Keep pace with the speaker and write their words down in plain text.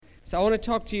So I want to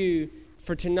talk to you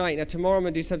for tonight. Now, tomorrow I'm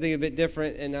going to do something a bit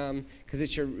different, and because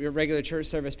it's your regular church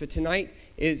service. But tonight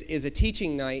is a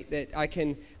teaching night that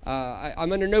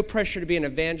I'm under no pressure to be an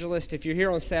evangelist. If you're here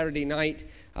on Saturday night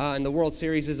and the World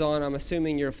Series is on, I'm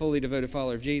assuming you're a fully devoted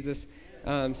follower of Jesus.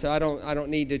 So I don't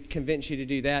need to convince you to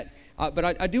do that.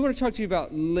 But I do want to talk to you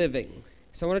about living.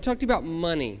 So I want to talk to you about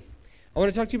money. I want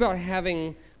to talk to you about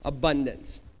having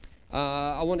abundance.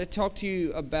 I want to talk to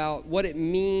you about what it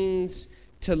means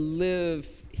to live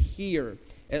here.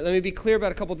 And let me be clear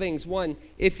about a couple things. One,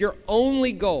 if your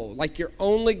only goal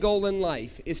in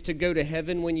life is to go to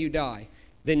heaven when you die,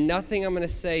 then nothing I'm going to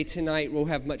say tonight will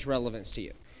have much relevance to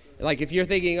you. Like if you're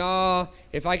thinking,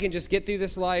 if I can just get through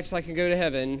this life so I can go to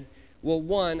heaven, well,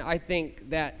 one, I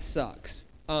think that sucks.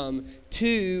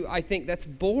 Two, I think that's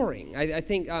boring. I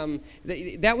think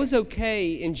that was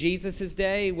okay in Jesus'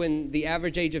 day when the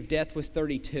average age of death was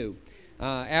 32.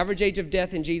 Average age of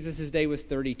death in Jesus' day was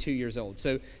 32 years old.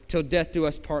 So till death do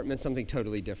us part meant something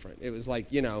totally different. It was like,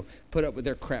 put up with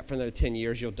their crap for another 10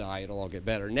 years, you'll die, it'll all get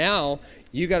better. Now,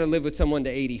 you got to live with someone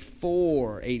to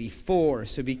 84.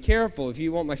 So be careful. If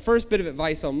you want my first bit of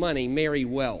advice on money, marry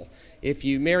well. If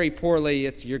you marry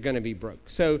poorly, you're going to be broke.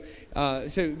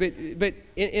 But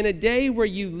in a day where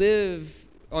you live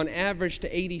on average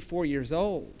to 84 years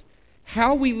old,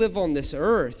 how we live on this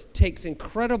earth takes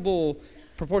incredible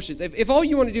proportions. If all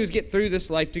you want to do is get through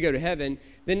this life to go to heaven,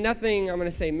 then nothing I'm going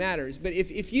to say matters. But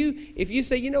if you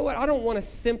say, you know what, I don't want to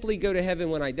simply go to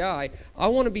heaven when I die. I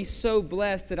want to be so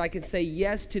blessed that I can say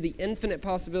yes to the infinite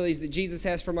possibilities that Jesus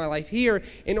has for my life here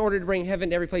in order to bring heaven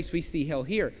to every place we see hell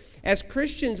here. As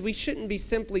Christians, we shouldn't be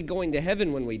simply going to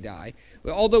heaven when we die,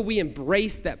 although we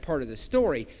embrace that part of the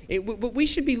story. But we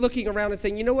should be looking around and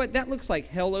saying, you know what, that looks like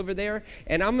hell over there,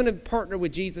 and I'm going to partner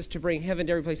with Jesus to bring heaven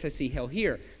to every place I see hell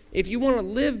here. If you want to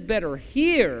live better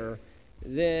here,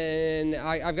 then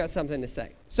I've got something to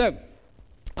say. So,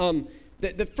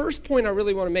 the first point I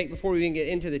really want to make before we even get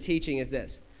into the teaching is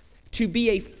this. To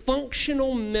be a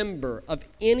functional member of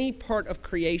any part of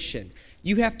creation,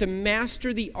 you have to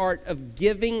master the art of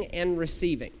giving and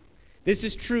receiving. This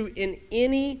is true in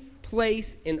any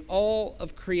place in all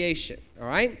of creation, all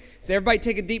right? So everybody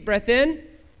take a deep breath in.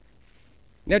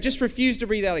 Now just refuse to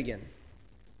breathe out again.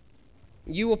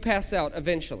 You will pass out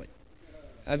eventually.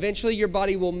 Eventually, your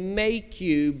body will make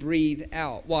you breathe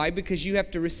out. Why? Because you have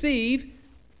to receive,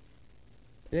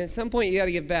 and at some point, you got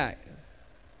to give back.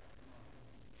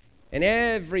 And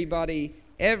everybody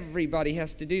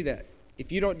has to do that.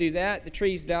 If you don't do that, the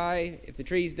trees die. If the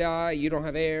trees die, you don't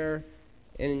have air,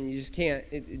 and you just can't.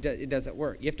 It doesn't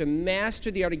work. You have to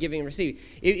master the art of giving and receiving.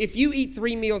 If you eat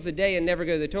 3 meals a day and never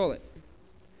go to the toilet,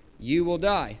 you will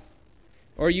die,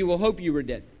 or you will hope you were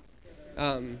dead.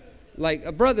 Like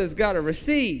a brother's got to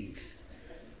receive,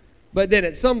 but then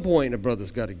at some point a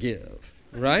brother's got to give,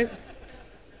 right?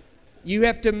 You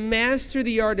have to master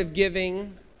the art of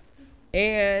giving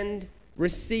and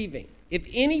receiving. If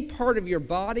any part of your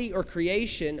body or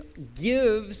creation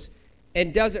gives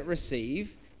and doesn't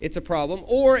receive, it's a problem.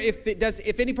 Or if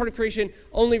any part of creation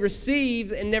only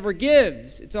receives and never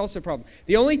gives, it's also a problem.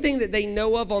 The only thing that they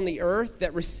know of on the earth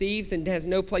that receives and has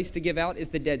no place to give out is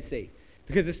the Dead Sea.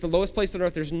 Because it's the lowest place on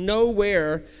earth. There's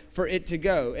nowhere for it to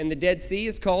go. And the Dead Sea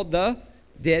is called the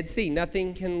Dead Sea.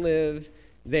 Nothing can live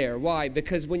there. Why?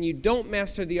 Because when you don't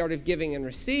master the art of giving and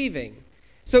receiving,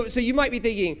 so you might be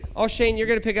thinking, Shane, you're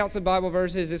going to pick out some Bible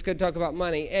verses. It's going to talk about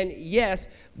money. And yes,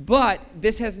 but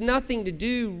this has nothing to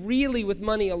do really with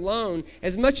money alone,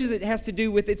 as much as it has to do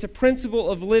with it's a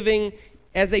principle of living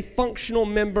as a functional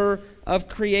member of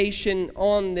creation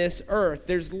on this earth.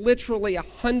 There's literally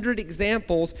 100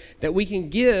 examples that we can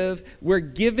give where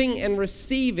giving and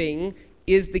receiving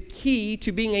is the key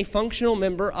to being a functional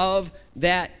member of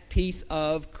that piece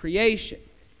of creation.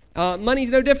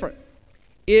 Money's no different.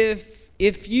 If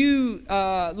you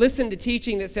listen to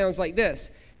teaching that sounds like this,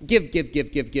 give,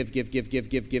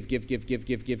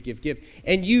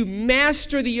 and you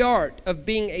master the art of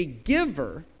being a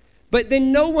giver, but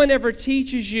then no one ever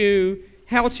teaches you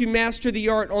how to master the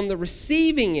art on the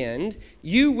receiving end,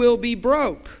 you will be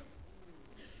broke.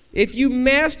 If you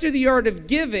master the art of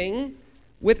giving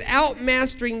without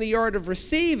mastering the art of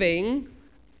receiving,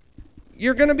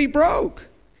 you're going to be broke.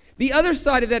 The other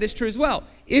side of that is true as well.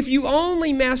 If you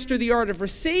only master the art of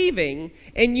receiving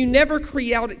and you never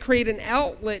create an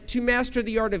outlet to master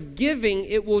the art of giving,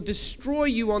 it will destroy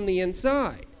you on the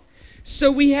inside. So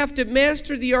we have to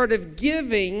master the art of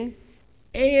giving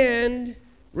and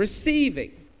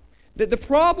receiving. The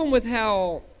problem with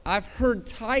how I've heard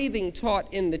tithing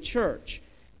taught in the church,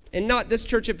 and not this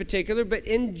church in particular, but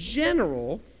in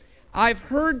general, I've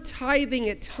heard tithing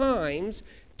at times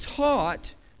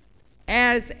taught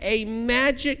as a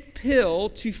magic pill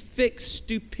to fix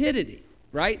stupidity,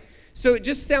 right? So it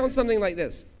just sounds something like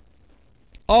this.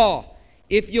 Oh,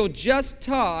 if you'll just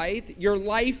tithe, your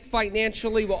life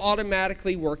financially will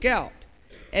automatically work out.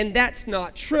 And that's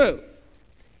not true.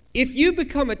 If you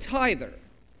become a tither,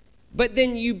 but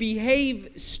then you behave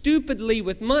stupidly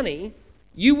with money,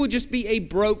 you will just be a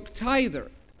broke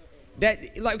tither.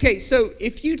 So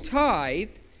if you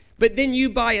tithe, but then you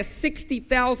buy a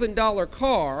 $60,000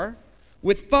 car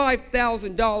with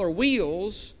 $5,000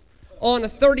 wheels on a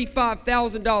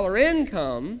 $35,000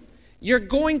 income, you're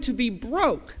going to be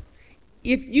broke.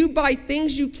 If you buy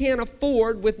things you can't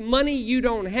afford with money you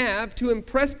don't have to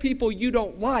impress people you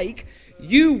don't like,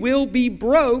 you will be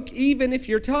broke even if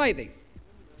you're tithing.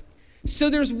 So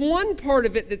there's one part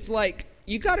of it that's like,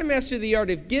 you got to master the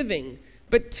art of giving,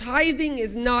 but tithing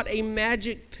is not a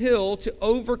magic pill to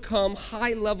overcome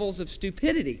high levels of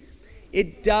stupidity.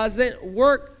 It doesn't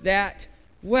work that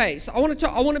way. So I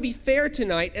want to be fair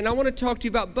tonight, and I want to talk to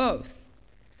you about both.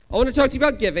 I want to talk to you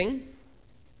about giving,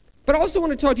 but I also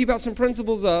want to talk to you about some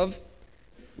principles of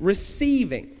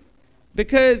receiving.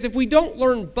 Because if we don't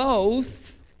learn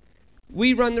both,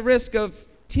 we run the risk of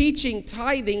teaching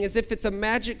tithing as if it's a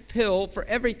magic pill for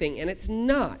everything, and it's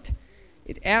not.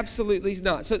 It absolutely is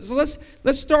not. So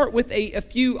let's start with a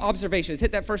few observations.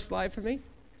 Hit that first slide for me.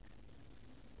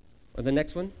 Or the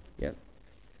next one. Yeah.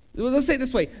 Let's say it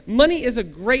this way. Money is a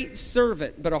great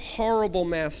servant, but a horrible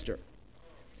master.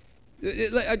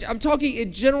 I'm talking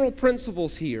in general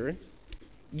principles here.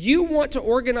 You want to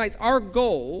organize, our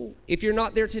goal, if you're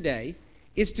not there today,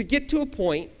 is to get to a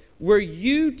point where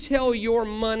you tell your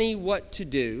money what to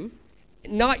do,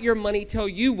 not your money tell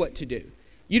you what to do.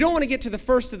 You don't want to get to the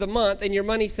first of the month and your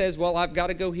money says, well, I've got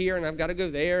to go here and I've got to go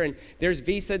there, and there's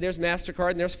Visa, there's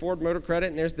MasterCard, and there's Ford Motor Credit,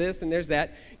 and there's this and there's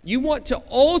that. You want to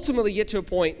ultimately get to a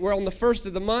point where on the first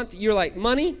of the month, you're like,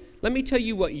 money, let me tell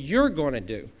you what you're going to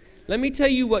do. Let me tell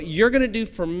you what you're going to do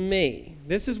for me.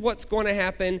 This is what's going to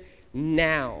happen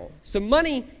now. So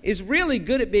money is really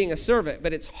good at being a servant,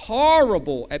 but it's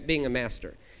horrible at being a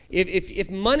master. If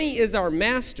money is our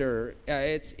master,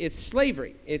 it's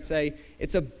slavery. It's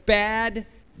a bad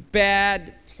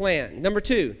plan. Number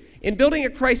two, in building a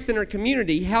Christ-centered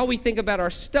community, how we think about our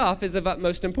stuff is of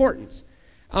utmost importance.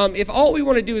 If all we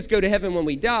want to do is go to heaven when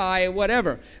we die,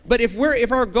 whatever. But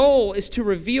if our goal is to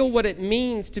reveal what it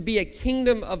means to be a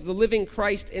kingdom of the living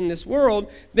Christ in this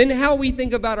world, then how we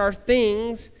think about our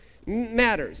things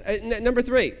matters. Number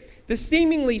three, the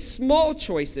seemingly small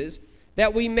choices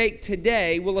that we make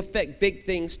today will affect big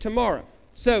things tomorrow.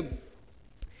 So,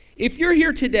 if you're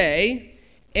here today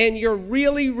and you're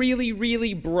really, really,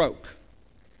 really broke,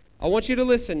 I want you to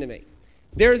listen to me.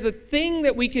 There's a thing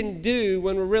that we can do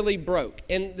when we're really broke,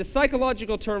 and the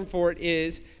psychological term for it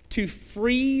is to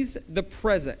freeze the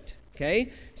present,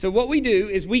 okay? So what we do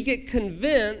is we get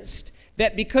convinced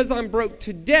that because I'm broke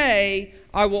today,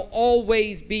 I will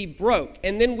always be broke,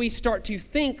 and then we start to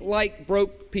think like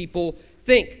broke people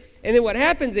think. And then what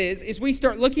happens is we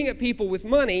start looking at people with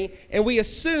money and we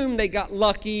assume they got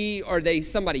lucky or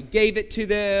somebody gave it to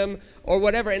them or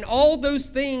whatever. And all those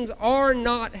things are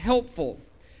not helpful.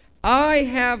 I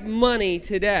have money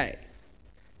today,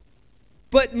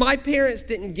 but my parents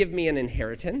didn't give me an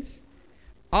inheritance.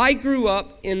 I grew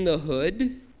up in the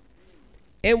hood.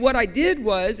 And what I did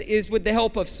is with the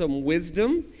help of some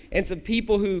wisdom and some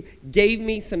people who gave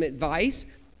me some advice,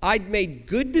 I'd made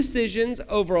good decisions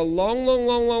over a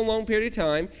long period of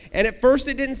time. And at first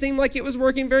it didn't seem like it was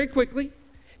working very quickly.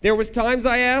 There was times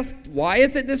I asked, why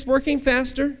isn't this working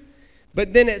faster?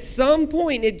 But then at some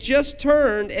point it just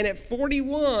turned, and at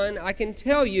 41, I can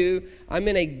tell you I'm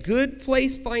in a good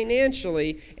place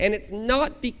financially, and it's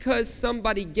not because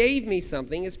somebody gave me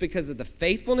something, it's because of the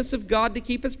faithfulness of God to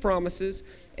keep his promises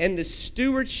and the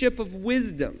stewardship of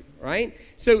wisdom, right?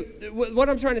 So what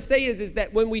I'm trying to say is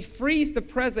that when we freeze the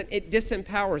present, it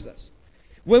disempowers us.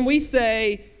 When we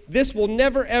say, this will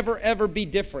never, ever, ever be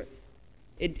different,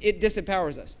 it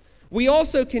disempowers us. We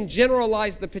also can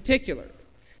generalize the particular.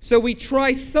 So we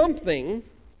try something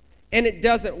and it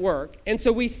doesn't work. And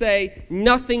so we say,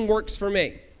 nothing works for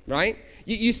me, right?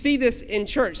 You see this in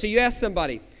church. So you ask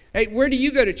somebody, hey, where do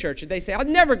you go to church? And they say, I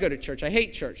never go to church. I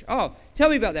hate church. Oh,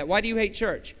 tell me about that. Why do you hate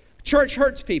church? Church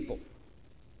hurts people.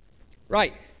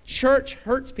 Right. Church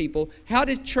hurts people. How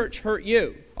did church hurt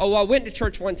you? Oh, well, I went to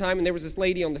church one time and there was this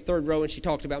lady on the third row and she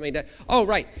talked about me. Oh,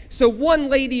 right. So one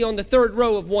lady on the third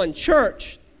row of one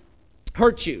church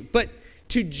hurt you. But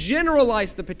to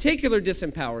generalize the particular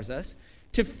disempowers us.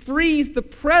 To freeze the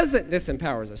present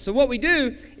disempowers us. So what we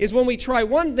do is when we try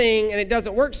one thing and it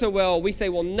doesn't work so well, we say,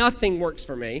 well, nothing works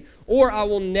for me, or I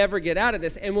will never get out of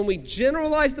this. And when we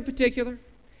generalize the particular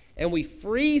and we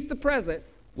freeze the present,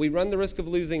 we run the risk of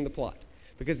losing the plot,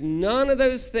 because none of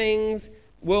those things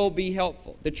will be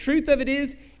helpful. The truth of it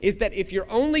is that if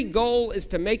your only goal is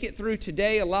to make it through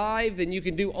today alive, then you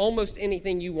can do almost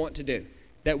anything you want to do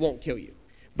that won't kill you.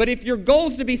 But if your goal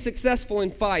is to be successful in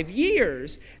 5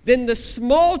 years, then the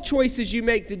small choices you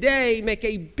make today make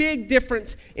a big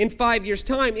difference in 5 years'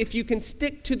 time if you can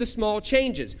stick to the small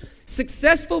changes.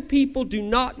 Successful people do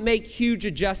not make huge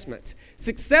adjustments.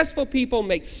 Successful people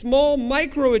make small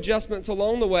micro adjustments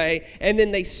along the way, and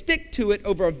then they stick to it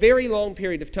over a very long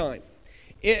period of time.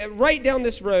 Right down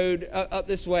this road, up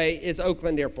this way, is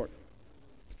Oakland Airport.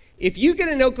 If you get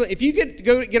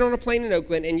on a plane in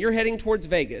Oakland and you're heading towards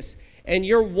Vegas and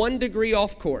you're 1 degree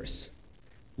off course,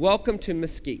 welcome to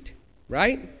Mesquite,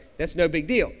 right? That's no big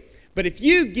deal. But if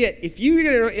you get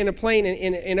in a plane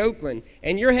in Oakland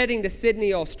and you're heading to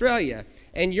Sydney, Australia,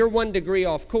 and you're 1 degree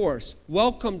off course,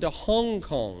 welcome to Hong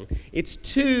Kong. It's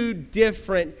 2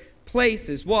 different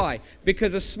places. Why?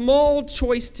 Because a small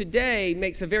choice today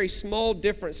makes a very small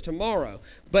difference tomorrow.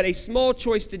 But a small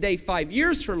choice today, 5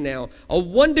 years from now, a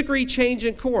 1 degree change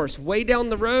in course way down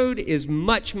the road is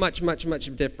much, much, much,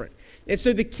 much different. And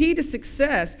so the key to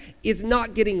success is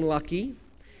not getting lucky.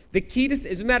 The key to,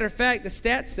 as a matter of fact, the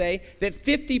stats say that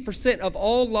 50% of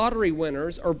all lottery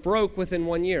winners are broke within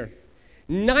 1 year.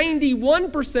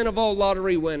 91% of all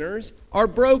lottery winners are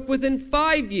broke within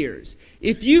 5 years.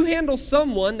 If you handle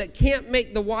someone that can't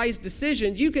make the wise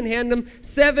decisions, you can hand them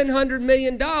 $700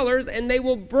 million and they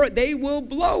will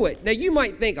blow it. Now you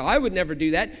might think, oh, I would never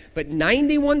do that, but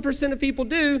 91% of people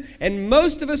do, and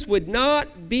most of us would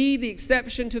not be the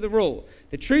exception to the rule.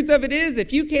 The truth of it is,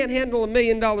 if you can't handle $1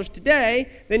 million today,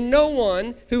 then no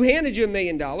one who handed you $1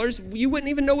 million, you wouldn't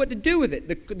even know what to do with it.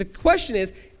 The question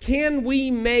is, can we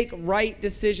make right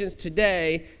decisions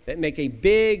today that make a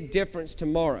big difference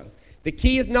tomorrow? The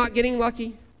key is not getting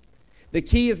lucky. The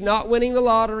key is not winning the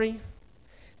lottery.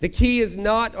 The key is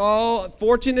not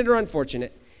fortunate or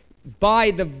unfortunate.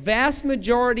 By the vast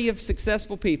majority of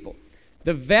successful people,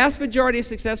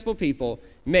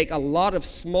 make a lot of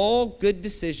small, good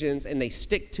decisions, and they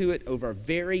stick to it over a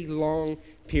very long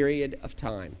period of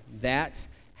time. That's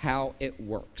how it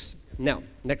works. Now,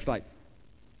 next slide.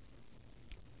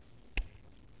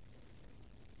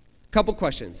 Couple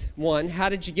questions. One, how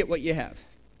did you get what you have?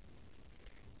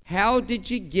 How did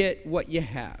you get what you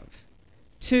have?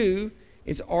 2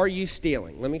 is, are you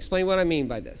stealing? Let me explain what I mean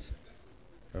by this.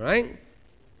 All right?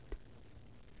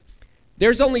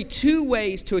 There's only 2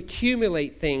 ways to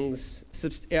accumulate things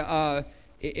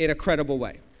in a credible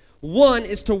way. One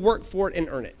is to work for it and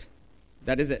earn it.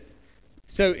 That is it.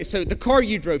 So the car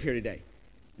you drove here today,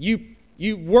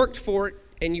 you worked for it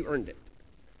and you earned it.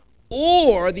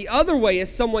 Or the other way is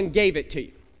someone gave it to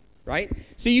you, right?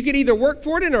 So you could either work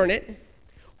for it and earn it,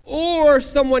 or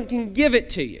someone can give it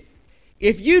to you.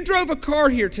 If you drove a car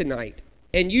here tonight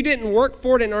and you didn't work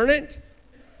for it and earn it,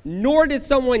 nor did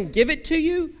someone give it to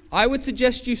you, I would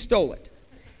suggest you stole it.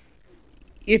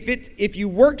 If you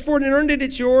worked for it and earned it,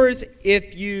 it's yours.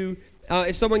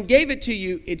 If someone gave it to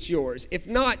you, it's yours. If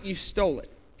not, you stole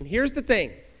it. And here's the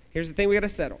thing we got to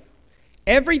settle.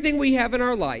 Everything we have in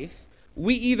our life,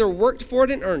 we either worked for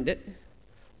it and earned it,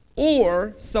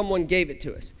 or someone gave it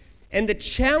to us. And the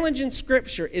challenge in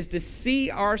Scripture is to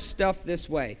see our stuff this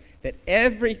way, that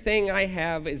everything I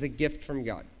have is a gift from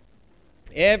God.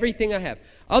 Everything I have.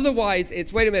 Otherwise,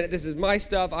 it's, wait a minute, this is my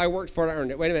stuff, I worked for it, I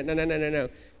earned it. Wait a minute, no.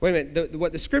 Wait a minute,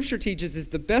 what the Scripture teaches is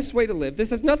the best way to live.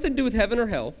 This has nothing to do with heaven or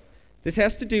hell. This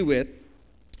has to do with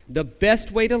the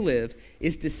best way to live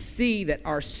is to see that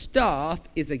our stuff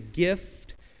is a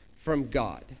gift from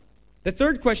God. The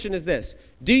third question is this: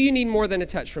 do you need more than a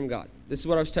touch from God? This is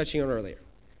what I was touching on earlier.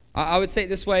 I would say it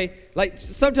this way, like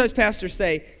sometimes pastors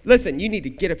say, listen, you need to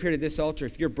get up here to this altar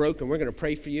if you're broken, we're going to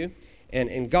pray for you,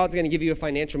 and God's going to give you a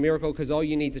financial miracle because all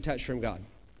you need is a touch from God.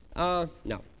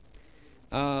 No.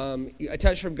 A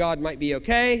touch from God might be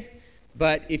okay,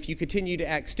 but if you continue to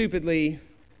act stupidly,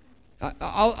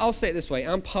 I'll say it this way,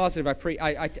 I'm positive,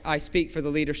 I speak for the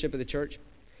leadership of the church.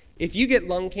 If you get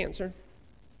lung cancer,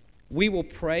 we will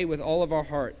pray with all of our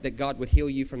heart that God would heal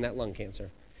you from that lung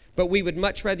cancer. But we would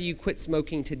much rather you quit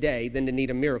smoking today than to need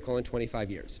a miracle in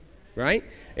 25 years, right?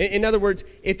 In other words,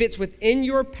 if it's within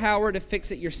your power to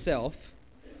fix it yourself,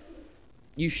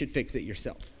 you should fix it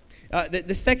yourself.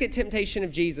 The second temptation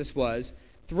of Jesus was,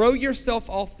 throw yourself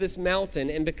off this mountain,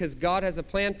 and because God has a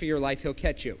plan for your life, he'll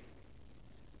catch you.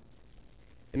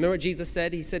 And remember what Jesus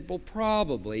said? He said, well,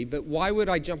 probably, but why would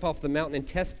I jump off the mountain and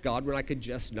test God when I could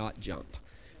just not jump,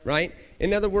 right?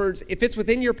 In other words, if it's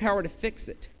within your power to fix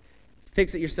it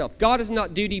yourself. God is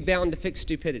not duty-bound to fix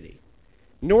stupidity,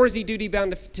 nor is he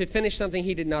duty-bound to finish something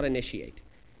he did not initiate.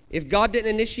 If God didn't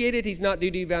initiate it, he's not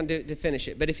duty-bound to finish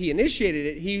it. But if he initiated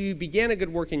it, he who began a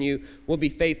good work in you will be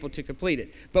faithful to complete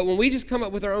it. But when we just come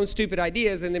up with our own stupid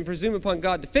ideas and then presume upon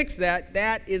God to fix that,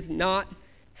 that is not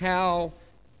how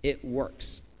it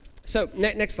works. So,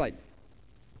 next slide.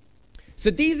 So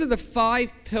these are the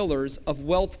 5 pillars of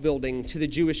wealth building to the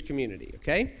Jewish community,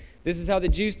 okay? This is how the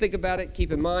Jews think about it.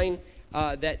 Keep in mind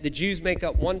that the Jews make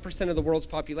up 1% of the world's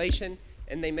population,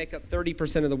 and they make up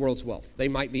 30% of the world's wealth. They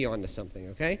might be onto something,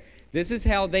 okay? This is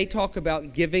how they talk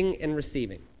about giving and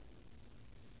receiving.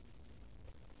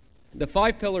 The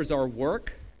 5 pillars are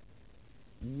work,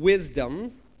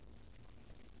 wisdom,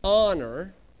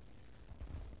 honor,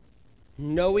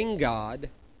 knowing God,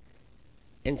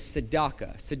 and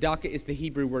tzedakah. Tzedakah is the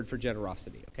Hebrew word for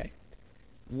generosity, okay?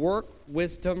 Work,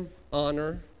 wisdom,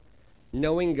 honor,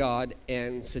 knowing God,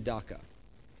 and tzedakah.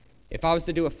 If I was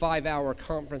to do a 5-hour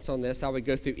conference on this, I would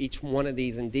go through each one of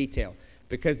these in detail.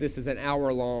 Because this is an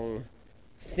hour-long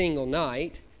single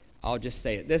night, I'll just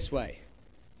say it this way.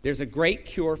 There's a great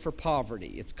cure for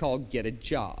poverty. It's called get a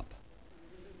job.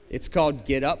 It's called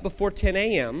get up before 10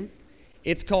 a.m.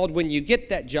 It's called when you get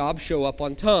that job, show up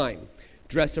on time.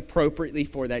 Dress appropriately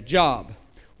for that job.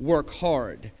 Work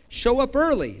hard. Show up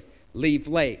early. Leave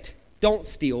late. Don't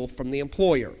steal from the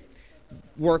employer.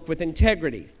 Work with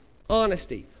integrity,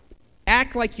 honesty.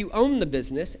 Act like you own the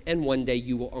business, and one day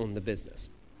you will own the business.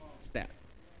 It's that.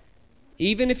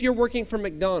 Even if you're working for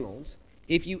McDonald's,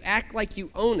 if you act like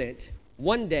you own it,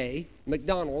 one day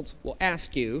McDonald's will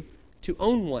ask you to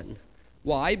own one.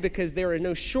 Why? Because there is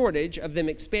no shortage of them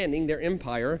expanding their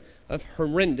empire of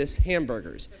horrendous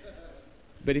hamburgers.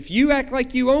 But if you act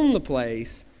like you own the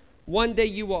place, one day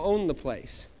you will own the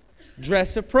place.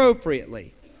 Dress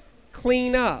appropriately.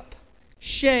 Clean up.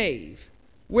 Shave.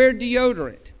 Wear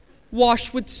deodorant.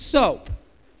 Wash with soap.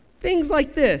 Things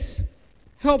like this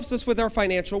helps us with our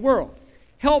financial world.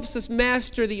 Helps us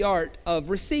master the art of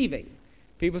receiving.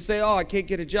 People say, oh, I can't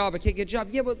get a job.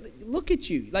 Yeah, but look at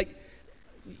you. Like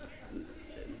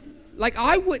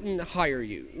I wouldn't hire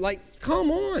you. Like,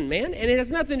 come on, man. And it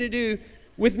has nothing to do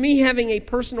with me having a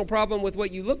personal problem with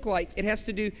what you look like. It has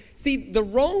to do, see, the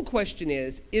wrong question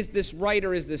is this right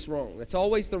or is this wrong? That's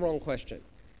always the wrong question.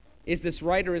 Is this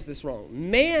right or is this wrong?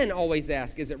 Man always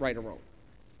asks, is it right or wrong?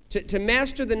 To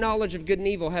master the knowledge of good and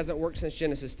evil hasn't worked since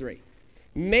Genesis 3.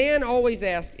 Man always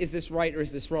asks, is this right or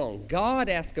is this wrong? God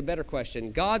asks a better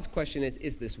question. God's question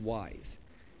is this wise?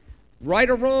 Right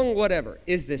or wrong, whatever.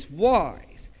 Is this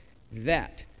wise?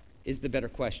 That is the better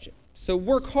question. So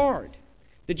work hard.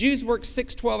 The Jews work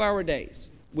 6 12-hour days.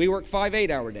 We work 5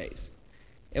 8-hour days.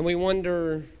 And we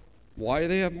wonder, why do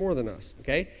they have more than us?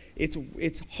 Okay?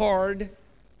 It's hard.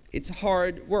 It's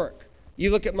hard work.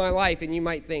 You look at my life and you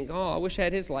might think, oh, I wish I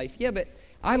had his life. Yeah, but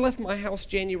I left my house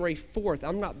January 4th.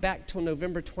 I'm not back till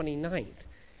November 29th.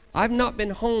 I've not been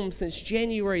home since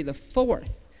January the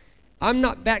 4th. I'm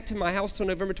not back to my house till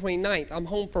November 29th. I'm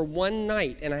home for one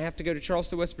night, and I have to go to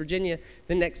Charleston, West Virginia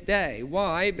the next day.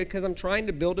 Why? Because I'm trying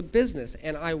to build a business,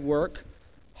 and I work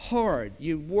hard.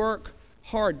 You work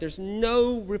hard. There's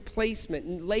no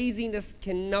replacement. Laziness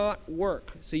cannot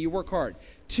work, so you work hard.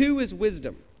 2 is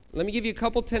wisdom. Let me give you a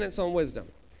couple tenets on wisdom.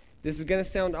 This is going to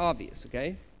sound obvious,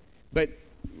 okay? But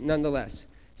nonetheless,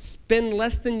 spend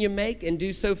less than you make and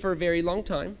do so for a very long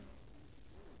time.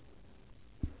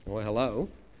 Well, hello.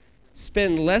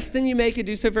 Spend less than you make and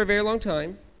do so for a very long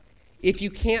time. If you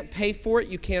can't pay for it,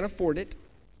 you can't afford it.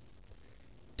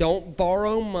 Don't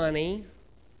borrow money,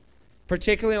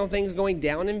 particularly on things going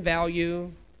down in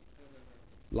value,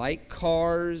 like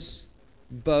cars,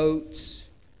 boats,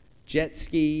 jet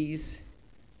skis,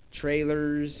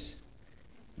 trailers.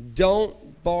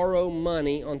 Don't borrow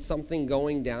money on something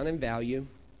going down in value.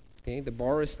 Okay, the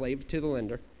borrower is slave to the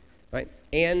lender, right?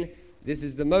 And this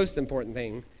is the most important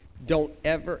thing. Don't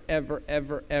ever, ever,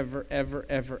 ever, ever, ever,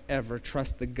 ever, ever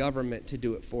trust the government to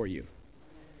do it for you.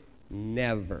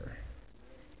 Never.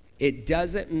 It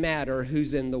doesn't matter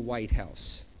who's in the White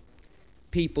House.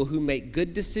 People who make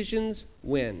good decisions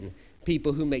win.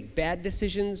 People who make bad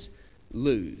decisions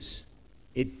lose.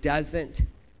 It doesn't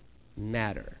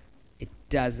matter. It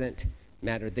doesn't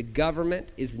matter. The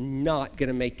government is not going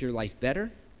to make your life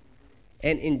better.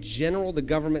 And in general, the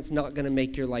government's not going to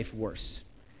make your life worse.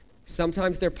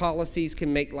 Sometimes their policies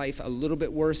can make life a little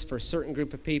bit worse for a certain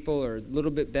group of people or a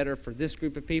little bit better for this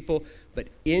group of people. But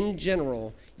in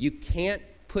general, you can't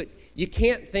you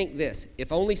can't think this,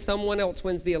 if only someone else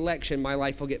wins the election, my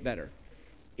life will get better.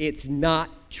 It's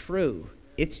not true.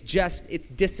 It's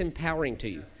disempowering to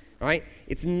you, all right?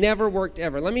 It's never worked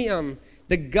ever. Let me say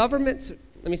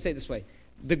it this way.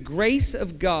 The grace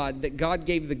of God that God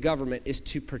gave the government is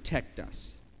to protect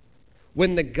us.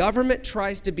 When the government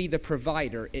tries to be the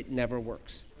provider, it never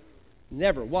works.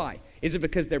 Never. Why? Is it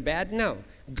because they're bad? No.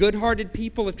 Good-hearted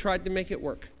people have tried to make it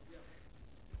work.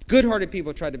 Good-hearted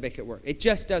people have tried to make it work. It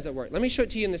just doesn't work. Let me show it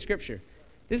to you in the scripture.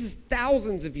 This is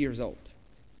thousands of years old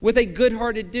with a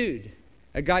good-hearted dude,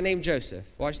 a guy named Joseph.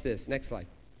 Watch this. Next slide.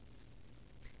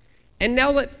 And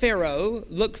now let Pharaoh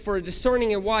look for a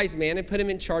discerning and wise man and put him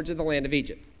in charge of the land of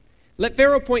Egypt. Let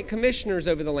Pharaoh appoint commissioners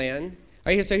over the land.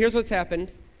 All right, so here's what's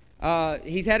happened.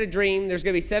 He's had a dream. There's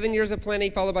going to be 7 years of plenty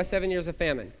followed by 7 years of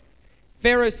famine.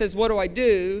 Pharaoh says, what do I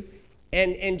do?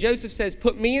 And Joseph says,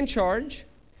 put me in charge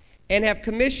and have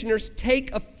commissioners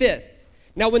take a fifth.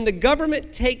 Now, when the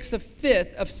government takes a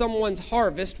fifth of someone's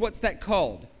harvest, what's that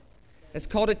called? It's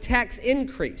called a tax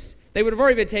increase. They would have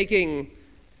already been taking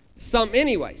some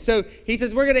anyway. So he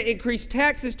says, we're going to increase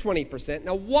taxes 20%.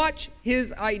 Now, watch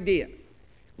his idea.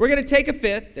 We're going to take a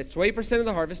fifth, that's 20% of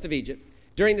the harvest of Egypt,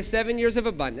 during the 7 years of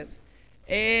abundance,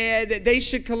 and they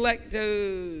should collect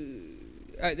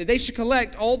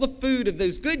all the food of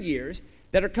those good years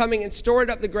that are coming and store it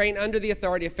up the grain under the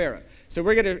authority of Pharaoh. So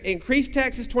we're going to increase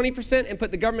taxes 20% and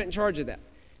put the government in charge of that.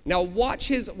 Now watch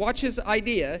his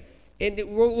idea, and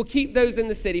we'll keep those in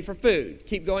the city for food.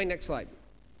 Keep going, next slide.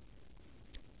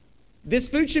 This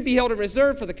food should be held in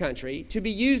reserve for the country to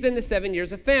be used in the 7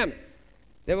 years of famine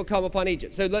that will come upon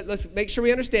Egypt. So let's make sure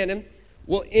we understand him.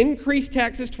 We'll increase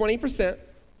taxes 20%.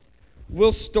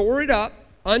 We'll store it up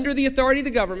under the authority of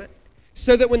the government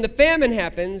so that when the famine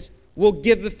happens, we'll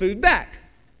give the food back.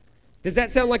 Does that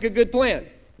sound like a good plan?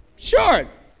 Sure.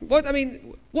 What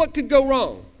could go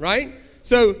wrong, right?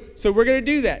 So we're going to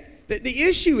do that. The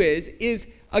issue is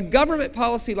a government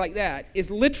policy like that is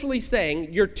literally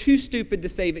saying you're too stupid to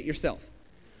save it yourself.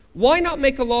 Why not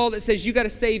make a law that says you got to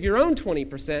save your own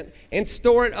 20% and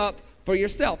store it up for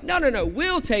yourself? No.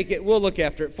 We'll take it. We'll look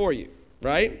after it for you,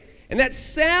 right? And that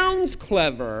sounds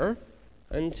clever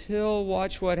until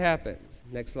watch what happens.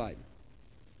 Next slide.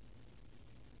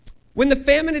 When the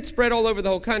famine had spread all over the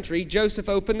whole country, Joseph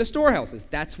opened the storehouses.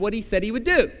 That's what he said he would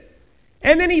do.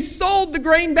 And then he sold the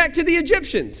grain back to the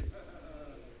Egyptians.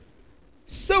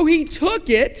 So he took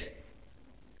it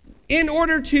in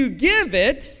order to give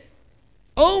it,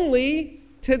 only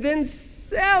to then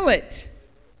sell it.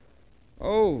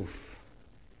 Oh.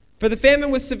 For the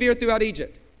famine was severe throughout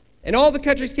Egypt, and all the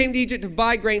countries came to Egypt to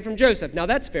buy grain from Joseph. Now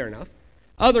that's fair enough.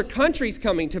 Other countries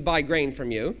coming to buy grain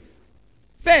from you,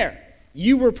 fair.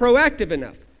 You were proactive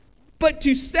enough. But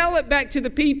to sell it back to the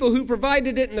people who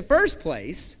provided it in the first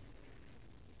place,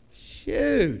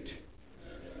 shoot.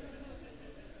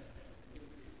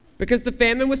 Because the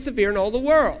famine was severe in all the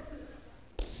world.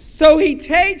 So he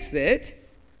takes it,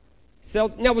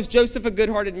 sells. Now, was Joseph a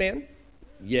good-hearted man?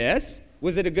 Yes.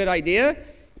 Was it a good idea?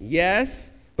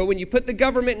 Yes. But when you put the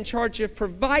government in charge of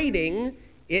providing,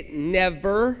 it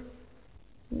never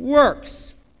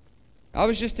works. I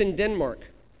was just in Denmark.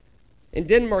 In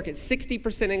Denmark, it's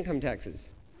 60% income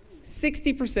taxes.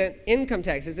 60% income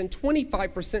taxes and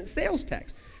 25% sales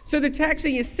tax. So they're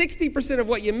taxing you 60% of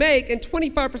what you make and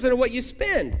 25% of what you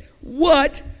spend.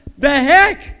 What the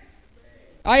heck?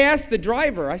 I asked the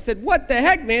driver, I said, what the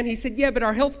heck, man? He said, yeah, but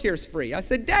our health care is free. I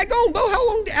said, daggone, Bo,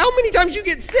 how many times you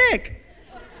get sick?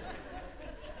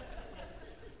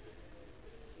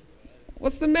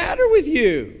 What's the matter with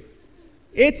you?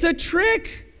 It's a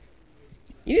trick.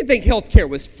 You didn't think health care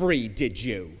was free, did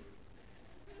you?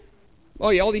 Oh,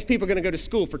 yeah, all these people are going to go to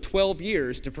school for 12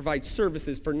 years to provide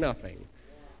services for nothing.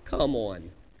 Come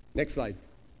on. Next slide.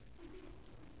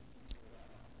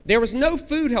 There was no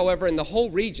food, however, in the whole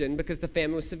region because the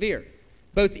famine was severe.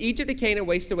 Both Egypt and Canaan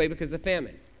wasted away because of the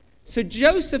famine. So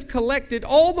Joseph collected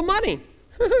all the money.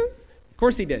 Of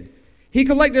course he did. He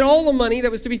collected all the money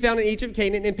that was to be found in Egypt and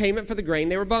Canaan in payment for the grain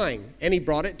they were buying. And he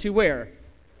brought it to where?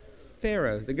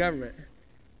 Pharaoh, the government.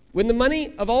 When the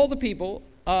money of all the people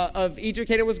of Egypt and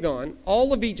Canaan was gone,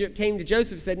 all of Egypt came to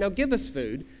Joseph and said, now give us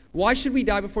food. Why should we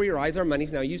die before your eyes? Our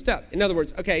money's now used up. In other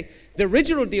words, okay, the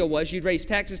original deal was you'd raise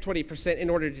taxes 20% in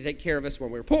order to take care of us when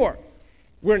we were poor.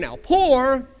 We're now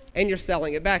poor, and you're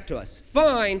selling it back to us.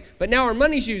 Fine, but now our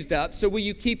money's used up, so will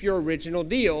you keep your original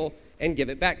deal and give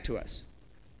it back to us?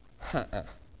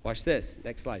 Watch this.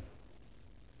 Next slide.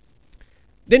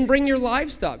 Then bring your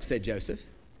livestock, said Joseph.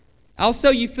 I'll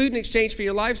sell you food in exchange for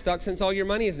your livestock since all your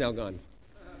money is now gone.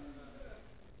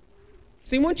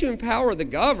 See, once you empower the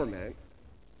government,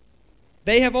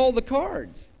 They have all the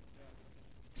cards.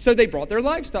 So they brought their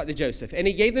livestock to Joseph, and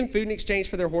he gave them food in exchange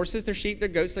for their horses, their sheep, their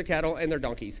goats, their cattle, and their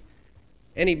donkeys.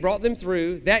 And he brought them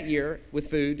through that year with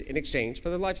food in exchange for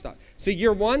their livestock. So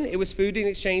year 1, it was food in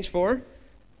exchange for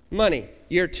money.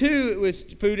 Year 2, it was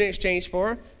food in exchange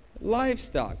for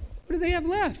livestock. What do they have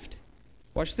left?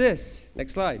 Watch this.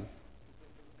 Next slide.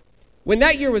 When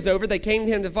that year was over, they came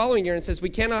to him the following year and says, "We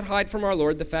cannot hide from our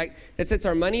Lord the fact that since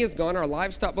our money is gone, our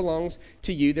livestock belongs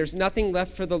to you. There's nothing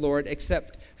left for the Lord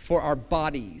except for our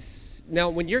bodies."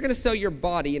 Now, when you're going to sell your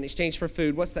body in exchange for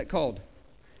food, what's that called?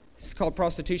 It's called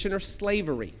prostitution or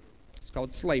slavery. It's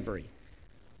called slavery.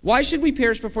 "Why should we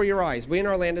perish before your eyes? We and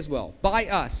our land as well. Buy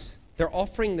us." They're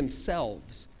offering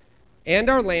themselves and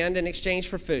our land in exchange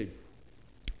for food.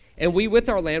 "And we with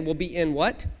our land will be in"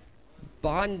 what?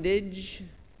 "Bondage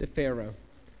to Pharaoh.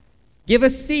 Give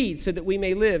us seed so that we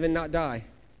may live and not die,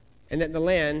 and that the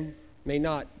land may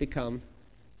not become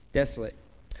desolate."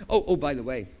 Oh, by the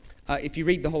way, if you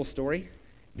read the whole story,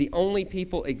 the only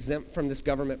people exempt from this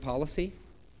government policy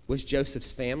was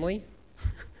Joseph's family.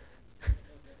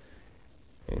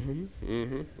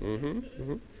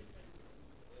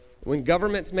 When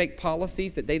governments make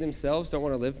policies that they themselves don't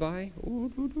want to live by.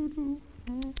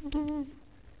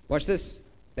 Watch this.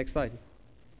 Next slide.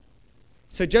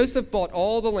 "So Joseph bought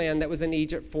all the land that was in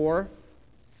Egypt for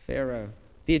Pharaoh.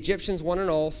 The Egyptians, one and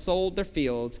all, sold their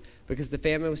fields because the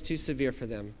famine was too severe for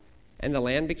them. And the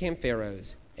land became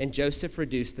Pharaoh's, and Joseph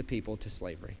reduced the people to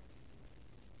slavery."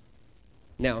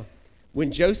 Now,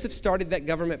 when Joseph started that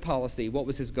government policy, what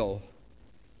was his goal?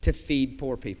 To feed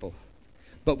poor people.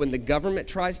 But when the government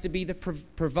tries to be the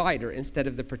provider instead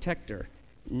of the protector,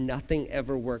 nothing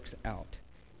ever works out.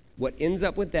 What ends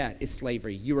up with that is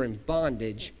slavery. You are in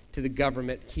bondage to the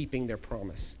government keeping their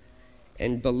promise.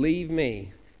 And believe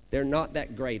me, they're not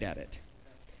that great at it.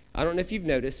 I don't know if you've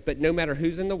noticed, but no matter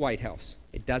who's in the White House,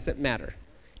 it doesn't matter.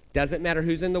 It doesn't matter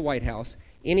who's in the White House.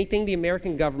 Anything the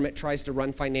American government tries to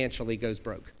run financially goes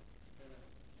broke.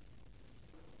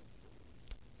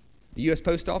 The U.S.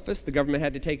 Post Office, the government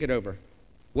had to take it over.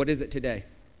 What is it today?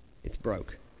 It's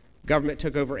broke. Government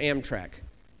took over Amtrak.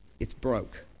 It's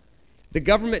broke. The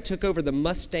government took over the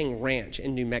Mustang Ranch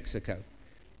in New Mexico.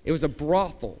 It was a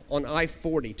brothel on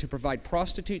I-40 to provide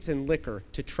prostitutes and liquor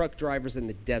to truck drivers in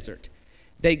the desert.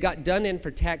 They got done in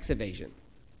for tax evasion.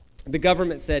 The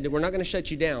government said, "We're not going to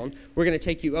shut you down. We're going to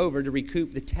take you over to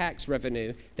recoup the tax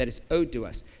revenue that is owed to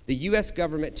us." The U.S.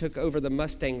 government took over the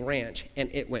Mustang Ranch, and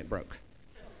it went broke.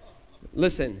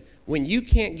 Listen, when you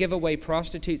can't give away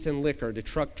prostitutes and liquor to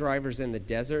truck drivers in the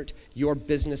desert, your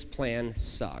business plan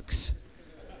sucks.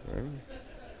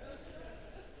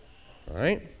 All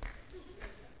right?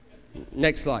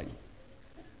 Next slide.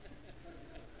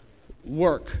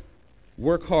 Work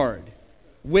hard.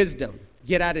 Wisdom.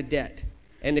 Get out of debt.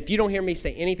 And if you don't hear me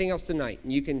say anything else tonight,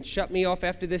 and you can shut me off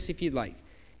after this if you'd like,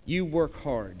 you work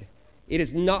hard. It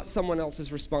is not someone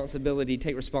else's responsibility to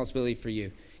take responsibility for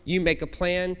you. You make a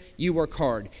plan, you work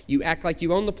hard. You act like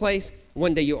you own the place,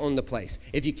 one day you own the place.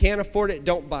 If you can't afford it,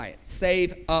 don't buy it.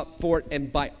 Save up for it,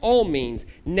 and by all means,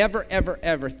 never, ever,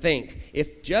 ever think,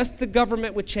 if just the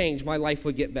government would change, my life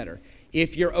would get better.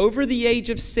 If you're over the age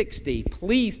of 60,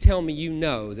 please tell me you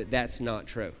know that that's not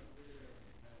true.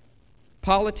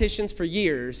 Politicians for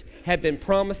years have been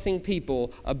promising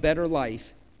people a better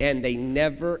life, and they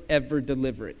never, ever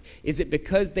deliver it. Is it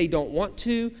because they don't want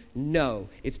to? No.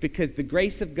 It's because the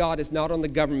grace of God is not on the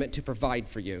government to provide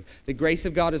for you. The grace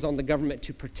of God is on the government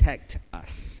to protect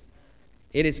us.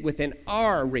 It is within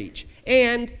our reach.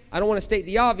 And I don't want to state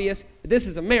the obvious, but this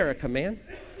is America, man.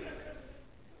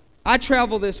 I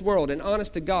travel this world, and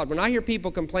honest to God, when I hear people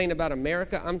complain about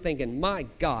America, I'm thinking, my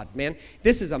God, man,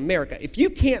 this is America. If you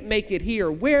can't make it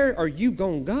here, where are you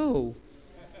going to go?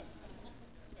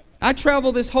 I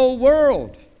travel this whole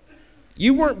world.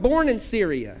 You weren't born in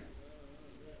Syria.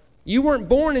 You weren't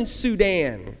born in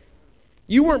Sudan.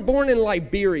 You weren't born in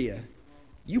Liberia.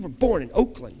 You were born in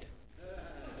Oakland.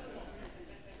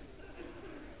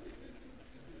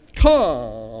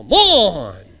 Come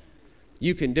on.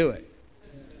 You can do it.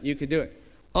 You can do it.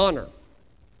 Honor.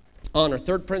 Honor.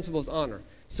 Third principle is honor.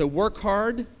 So work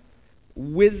hard.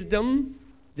 Wisdom.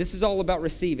 This is all about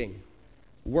receiving.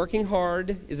 Working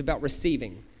hard is about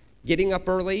receiving. Getting up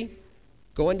early,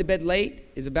 going to bed late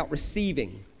is about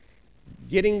receiving.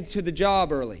 Getting to the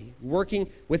job early, working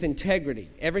with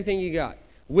integrity, everything you got.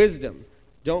 Wisdom,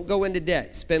 don't go into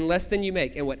debt, spend less than you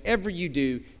make, and whatever you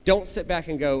do, don't sit back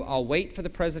and go, I'll wait for the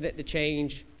president to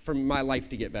change for my life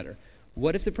to get better.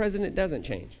 What if the president doesn't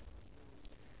change?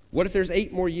 What if there's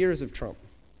 8 more years of Trump?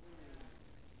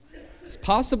 It's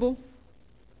possible.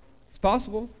 It's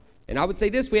possible. And I would say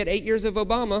this, we had 8 years of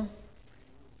Obama.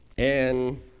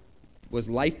 And was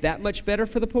life that much better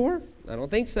for the poor? I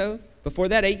don't think so. Before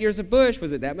that, 8 years of Bush,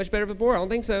 was it that much better for the poor? I don't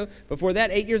think so. Before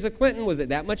that, 8 years of Clinton, was it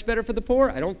that much better for the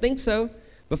poor? I don't think so.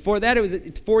 Before that, it was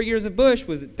 4 years of Bush,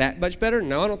 was it that much better?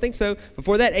 No, I don't think so.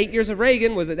 Before that, 8 years of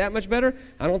Reagan, was it that much better?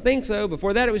 I don't think so.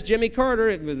 Before that, it was Jimmy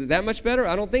Carter, was it that much better?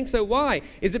 I don't think so. Why?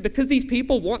 Is it because these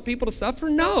people want people to suffer?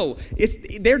 No.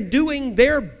 They're doing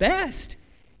their best.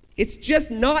 It's just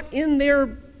not in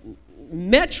their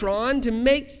metron to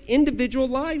make individual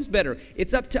lives better.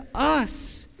 It's up to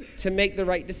us to make the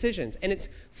right decisions. And it's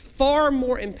far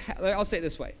more I'll say it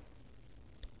this way.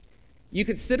 You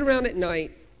could sit around at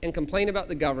night and complain about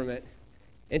the government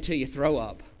until you throw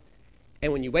up.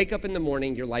 And when you wake up in the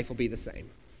morning, your life will be the same.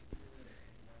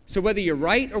 So whether you're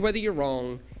right or whether you're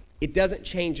wrong, it doesn't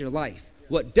change your life.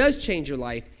 What does change your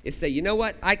life is say, you know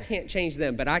what? I can't change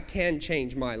them, but I can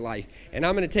change my life. And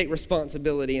I'm going to take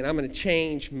responsibility, and I'm going to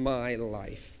change my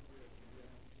life.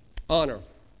 Honor.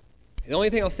 The only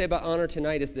thing I'll say about honor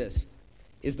tonight is this,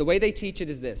 is the way they teach it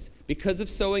is this. Because of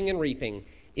sowing and reaping,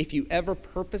 if you ever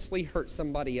purposely hurt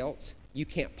somebody else, you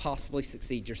can't possibly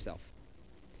succeed yourself.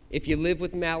 If you live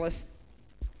with malice,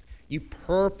 you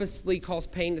purposely cause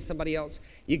pain to somebody else,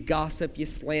 you gossip, you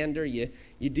slander, you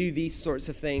do these sorts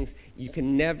of things, you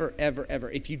can never, ever, ever.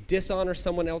 If you dishonor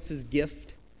someone else's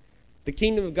gift, the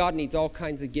kingdom of God needs all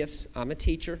kinds of gifts. I'm a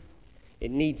teacher.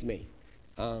 It needs me.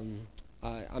 I'm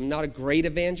not a great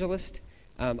evangelist.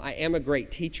 I am a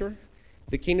great teacher.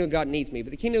 The kingdom of God needs me.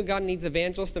 But the kingdom of God needs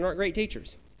evangelists that aren't great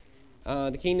teachers.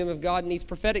 The kingdom of God needs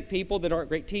prophetic people that aren't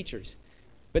great teachers.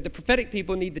 But the prophetic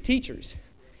people need the teachers.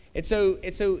 And so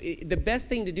the best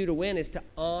thing to do to win is to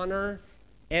honor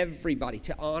everybody,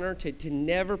 to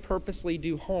never purposely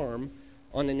do harm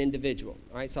on an individual.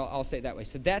 All right, so I'll say it that way.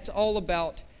 So that's all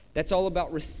about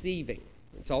receiving.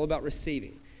 It's all about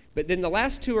receiving. But then the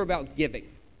last two are about giving,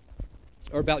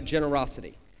 or about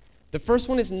generosity. The first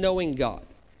one is knowing God.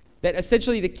 That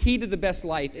essentially the key to the best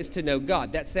life is to know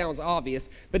God. That sounds obvious,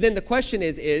 but then the question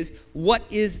is what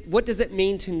does it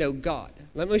mean to know God?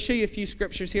 Let me show you a few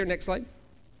scriptures here. Next slide.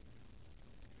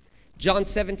 John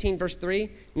 17, verse 3.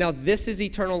 Now this is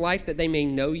eternal life, that they may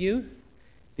know you,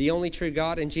 the only true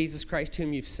God, and Jesus Christ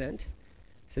whom you've sent.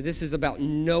 So this is about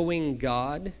knowing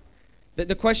God.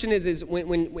 The question is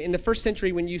when in the first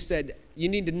century when you said you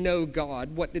need to know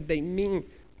God, what did they mean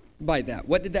by that?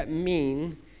 What did that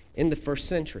mean in the first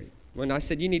century? When I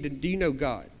said do you know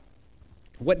God?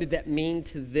 What did that mean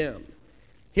to them?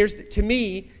 To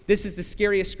me, this is the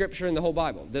scariest scripture in the whole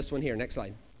Bible. This one here, next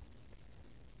slide.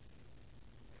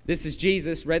 This is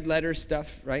Jesus, red letter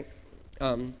stuff, right?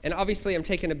 And obviously I'm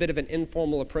taking a bit of an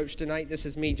informal approach tonight. This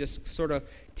is me just sort of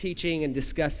teaching and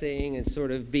discussing and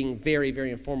sort of being very,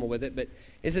 very informal with it. But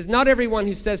it says, not everyone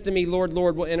who says to me, Lord,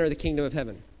 Lord, will enter the kingdom of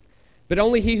heaven, but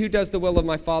only he who does the will of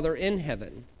my Father in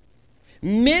heaven.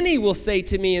 Many will say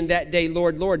to me in that day,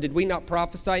 Lord, Lord, did we not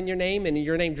prophesy in your name, and in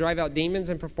your name drive out demons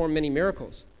and perform many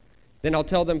miracles? Then I'll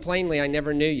tell them plainly, I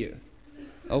never knew you.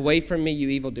 Away from me, you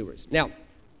evildoers. Now,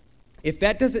 if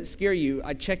that doesn't scare you,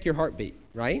 I'd check your heartbeat,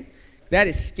 right? That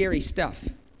is scary stuff.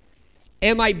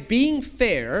 Am I being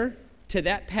fair to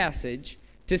that passage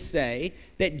to say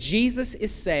that Jesus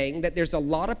is saying that there's a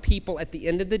lot of people at the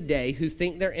end of the day who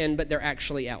think they're in, but they're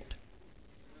actually out?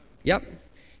 Yep.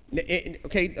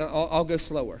 Okay, I'll go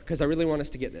slower because I really want us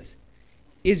to get this.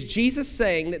 Is Jesus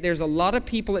saying that there's a lot of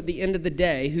people at the end of the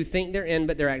day who think they're in,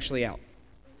 but they're actually out?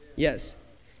 Yes.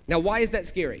 Now, why is that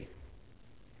scary?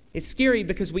 It's scary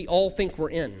because we all think we're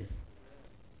in.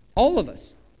 All of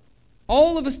us.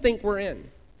 All of us think we're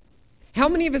in. How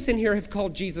many of us in here have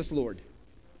called Jesus Lord?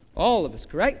 All of us,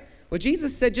 correct? Well,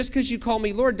 Jesus said, just because you call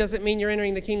me Lord doesn't mean you're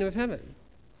entering the kingdom of heaven.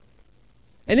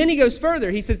 And then he goes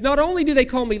further. He says, not only do they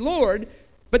call me Lord,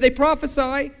 but they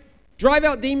prophesy, drive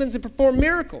out demons, and perform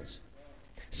miracles.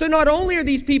 So not only are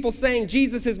these people saying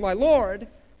Jesus is my Lord,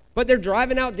 but they're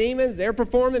driving out demons, they're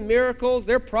performing miracles,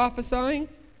 they're prophesying.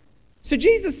 So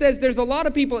Jesus says there's a lot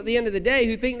of people at the end of the day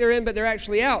who think they're in, but they're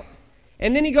actually out.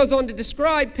 And then he goes on to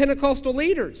describe Pentecostal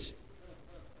leaders,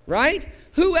 right?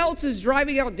 Who else is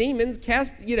driving out demons,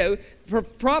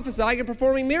 prophesying and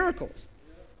performing miracles?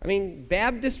 I mean,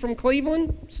 Baptists from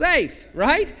Cleveland, safe,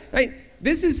 right? Right?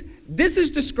 This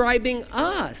is describing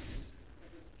us.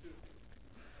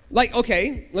 Like,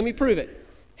 okay, let me prove it.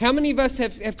 How many of us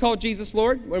have called Jesus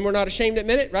Lord when we're not ashamed to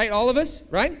admit it, right? All of us,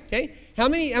 right? Okay. How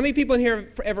many people in here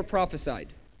have ever prophesied,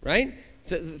 right?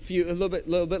 So a little bit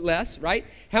less, right?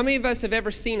 How many of us have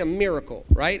ever seen a miracle,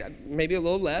 right? Maybe a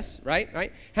little less, right?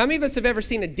 Right? How many of us have ever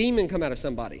seen a demon come out of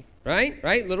somebody, right?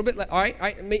 Right? A little bit less. All right.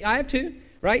 I have too,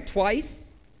 right? Twice.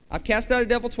 I've cast out a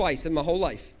devil twice in my whole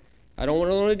life. I don't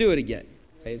want to do it again.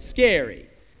 Okay? It's scary.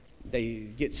 they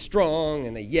get strong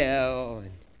and they yell,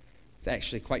 and it's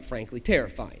actually, quite frankly,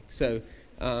 terrifying. So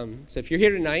if you're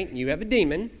here tonight and you have a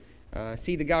demon,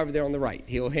 see the guy over there on the right.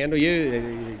 He'll handle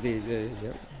you.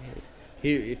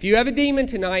 If you have a demon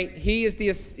tonight, he's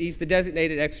the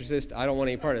designated exorcist. I don't want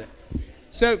any part of that.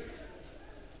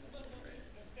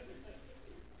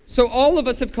 So all of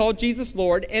us have called Jesus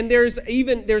Lord, and there's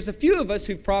a few of us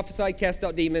who've prophesied, cast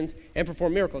out demons, and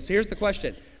performed miracles. So here's the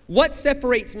question. What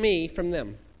separates me from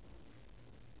them?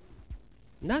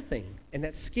 Nothing, and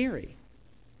that's scary.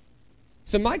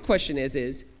 So my question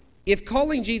is if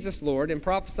calling Jesus Lord and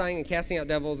prophesying and casting out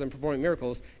devils and performing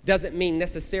miracles doesn't mean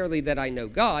necessarily that I know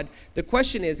God, the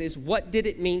question is what did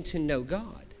it mean to know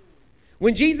God?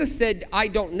 When Jesus said, I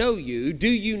don't know you, do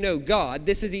you know God?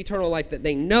 This is eternal life, that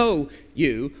they know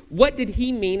you. What did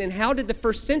he mean, and how did the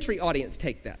first century audience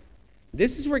take that?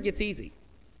 This is where it gets easy.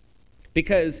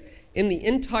 Because in the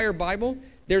entire Bible,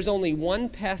 there's only one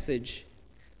passage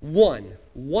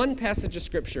of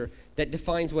Scripture that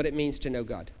defines what it means to know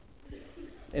God.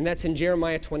 And that's in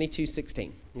Jeremiah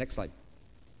 22:16. Next slide.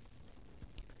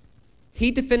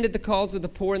 He defended the cause of the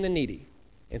poor and the needy,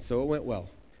 and so it went well.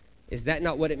 Is that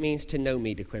not what it means to know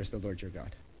me, declares the Lord your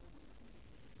God?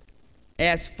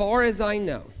 As far as I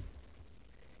know,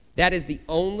 that is the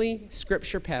only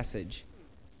Scripture passage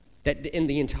that in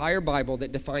the entire Bible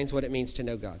that defines what it means to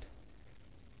know God.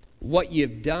 What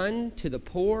you've done to the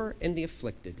poor and the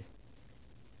afflicted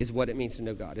is what it means to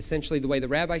know God. Essentially, the way the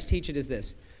rabbis teach it is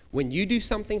this. When you do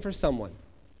something for someone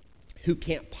who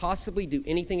can't possibly do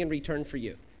anything in return for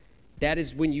you, that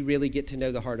is when you really get to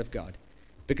know the heart of God,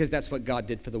 because that's what God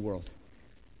did for the world.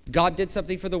 God did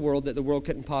something for the world that the world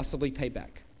couldn't possibly pay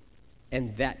back,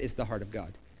 and that is the heart of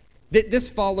God. This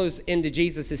follows into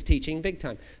Jesus' teaching big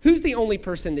time. Who's the only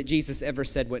person that Jesus ever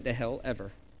said went to hell,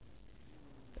 ever?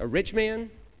 A rich man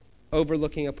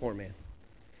overlooking a poor man.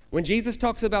 When Jesus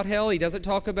talks about hell, he doesn't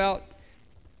talk about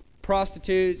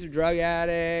prostitutes or drug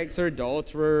addicts or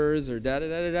adulterers or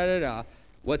da-da-da-da-da-da.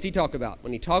 What's he talk about?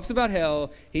 When he talks about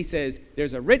hell, he says,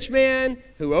 there's a rich man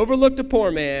who overlooked a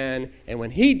poor man, and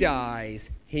when he dies,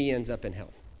 he ends up in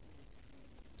hell.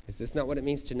 Is this not what it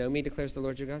means to know me, declares the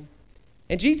Lord your God?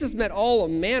 And Jesus met all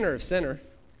manner of sinner.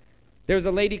 There was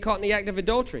a lady caught in the act of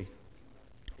adultery.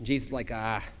 And Jesus is like,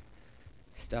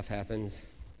 stuff happens.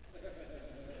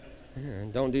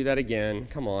 Don't do that again.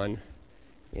 Come on.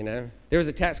 You know, there was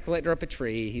a tax collector up a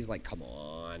tree. He's like, come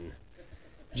on.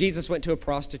 Jesus went to a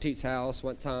prostitute's house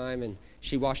one time, and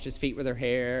she washed his feet with her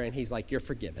hair, and he's like, you're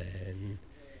forgiven.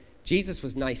 Jesus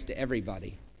was nice to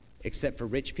everybody, except for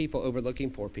rich people overlooking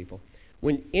poor people.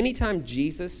 Anytime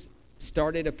Jesus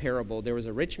started a parable, there was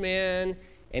a rich man,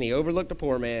 and he overlooked a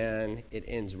poor man. It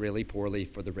ends really poorly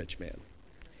for the rich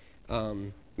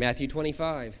man. Matthew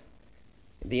 25.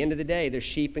 At the end of the day, there's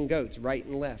sheep and goats right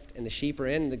and left, and the sheep are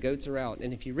in and the goats are out.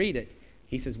 And if you read it,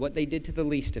 he says, what they did to the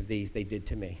least of these, they did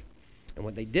to me. And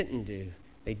what they didn't do,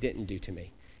 they didn't do to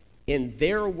me. In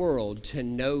their world, to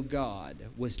know God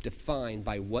was defined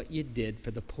by what you did for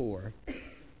the poor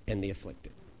and the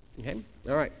afflicted. Okay?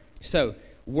 All right. So,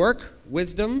 work,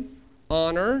 wisdom,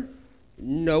 honor,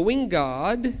 knowing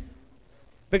God.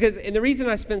 And the reason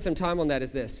I spend some time on that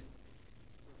is this.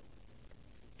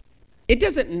 It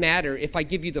doesn't matter if I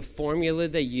give you the formula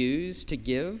they use to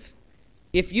give.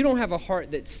 If you don't have a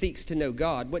heart that seeks to know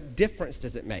God, what difference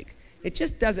does it make? It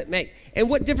just doesn't make. And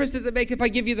what difference does it make if I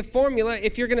give you the formula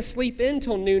if you're going to sleep in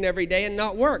till noon every day and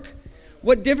not work?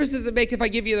 What difference does it make if I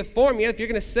give you the formula if you're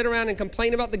going to sit around and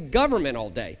complain about the government all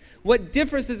day? What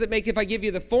difference does it make if I give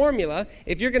you the formula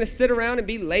if you're going to sit around and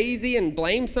be lazy and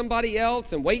blame somebody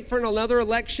else and wait for another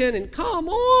election? And come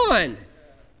on!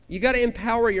 You got to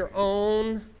empower your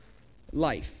own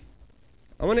life.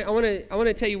 I want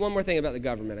to tell you one more thing about the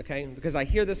government, okay? Because I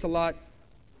hear this a lot.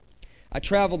 I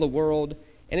travel the world,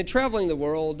 and in traveling the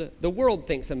world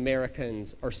thinks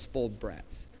Americans are spoiled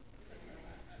brats.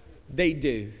 They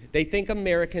do. They think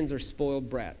Americans are spoiled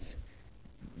brats.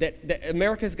 That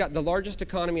America's got the largest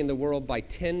economy in the world by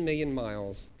 10 million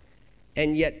miles,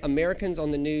 and yet Americans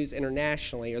on the news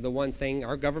internationally are the ones saying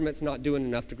our government's not doing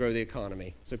enough to grow the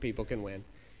economy so people can win.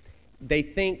 They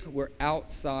think we're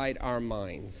outside our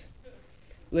minds.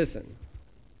 Listen,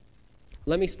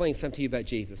 let me explain something to you about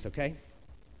Jesus, okay?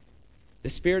 The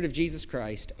Spirit of Jesus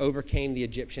Christ overcame the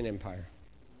Egyptian Empire.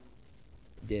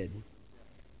 It did.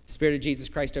 The Spirit of Jesus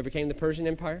Christ overcame the Persian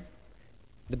Empire,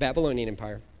 the Babylonian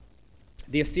Empire,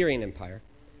 the Assyrian Empire,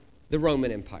 the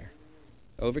Roman Empire.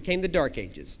 Overcame the Dark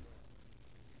Ages.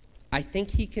 I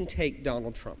think he can take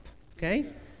Donald Trump, okay?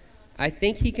 I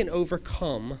think he can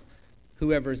overcome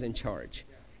whoever's in charge.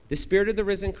 The Spirit of the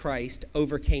risen Christ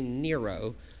overcame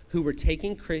Nero, who were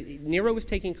Nero was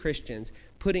taking Christians,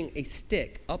 putting a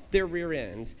stick up their rear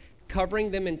ends,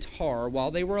 covering them in tar while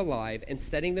they were alive, and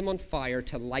setting them on fire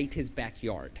to light his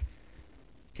backyard.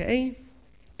 Okay?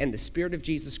 And the Spirit of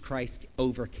Jesus Christ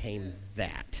overcame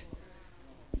that.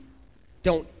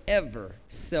 Don't ever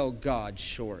sell God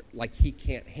short like he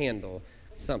can't handle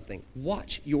something.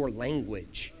 Watch your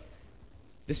language.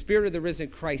 The Spirit of the risen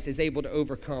Christ is able to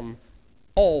overcome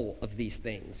all of these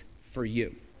things for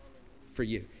you. For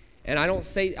you. And I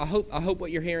hope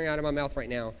what you're hearing out of my mouth right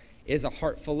now is a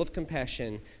heart full of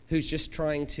compassion who's just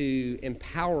trying to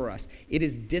empower us. It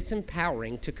is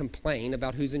disempowering to complain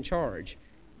about who's in charge.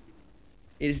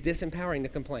 It is disempowering to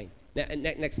complain.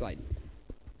 Next slide.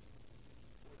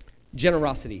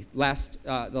 Generosity,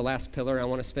 the last pillar. I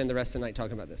want to spend the rest of the night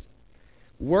talking about this.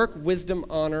 Work, wisdom,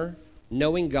 honor,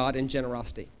 knowing God, and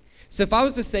generosity. So if I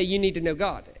was to say you need to know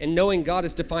God, and knowing God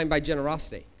is defined by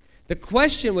generosity, the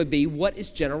question would be, what is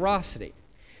generosity?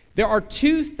 There are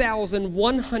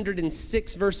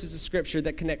 2,106 verses of Scripture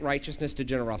that connect righteousness to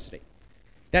generosity.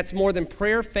 That's more than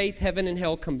prayer, faith, heaven, and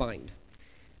hell combined.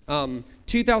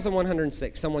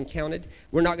 2,106, someone counted.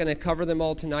 We're not going to cover them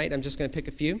all tonight. I'm just going to pick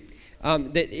a few.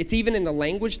 It's even in the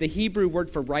language. The Hebrew word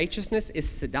for righteousness is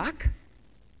sadak.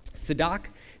 Sadak.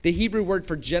 The Hebrew word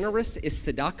for generous is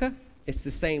tzedakah. It's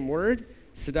the same word.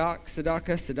 Sadak,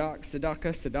 tzedakah, sadak,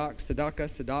 tzedakah, sadak, tzedakah,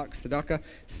 sadak, tzedakah.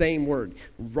 Same word.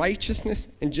 Righteousness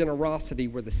and generosity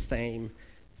were the same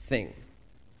thing.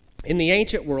 In the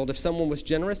ancient world, if someone was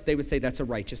generous, they would say that's a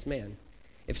righteous man.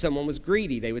 If someone was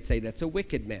greedy, they would say that's a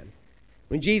wicked man.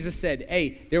 When Jesus said,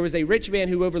 hey, there was a rich man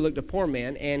who overlooked a poor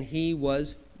man, and he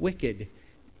was wicked.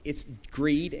 It's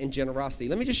greed and generosity.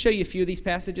 Let me just show you a few of these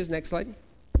passages. Next slide.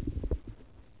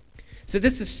 So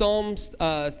this is Psalms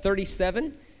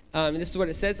 37. And this is what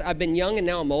it says. I've been young and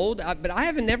now I'm old, but I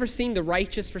have never seen the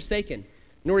righteous forsaken,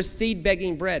 nor his seed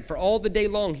begging bread. For all the day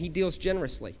long he deals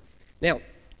generously. Now,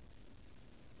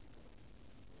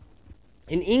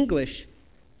 in English,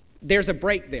 there's a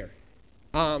break there.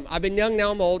 I've been young,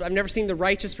 now I'm old. I've never seen the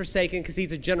righteous forsaken because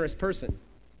he's a generous person.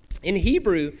 In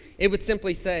Hebrew, it would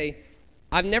simply say,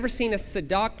 I've never seen a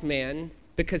tzedakah man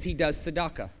because he does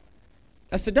tzedakah.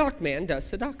 A tzedakah man does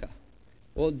tzedakah.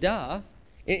 Well, duh.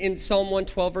 In Psalm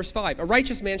 112, verse 5, a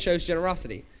righteous man shows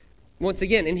generosity. Once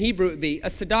again, in Hebrew, it would be a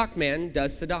tzedakah man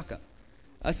does tzedakah.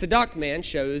 A tzedakah man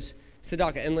shows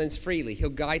tzedakah and lends freely.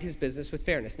 He'll guide his business with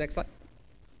fairness. Next slide.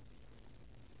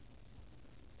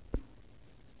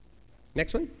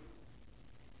 Next one.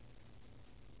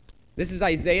 This is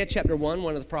Isaiah chapter 1,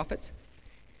 one of the prophets.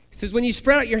 It says, when you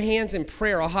spread out your hands in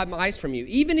prayer, I'll hide my eyes from you.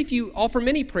 Even if you offer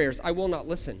many prayers, I will not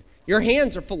listen. Your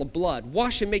hands are full of blood.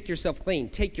 Wash and make yourself clean.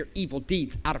 Take your evil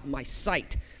deeds out of my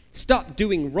sight. Stop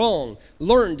doing wrong.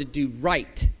 Learn to do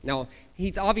right. Now,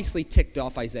 he's obviously ticked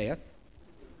off Isaiah.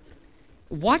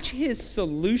 Watch his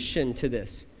solution to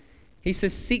this. He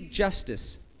says, seek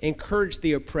justice. Encourage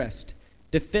the oppressed.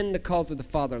 Defend the cause of the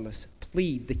fatherless.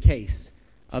 Plead the case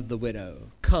of the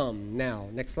widow. Come now.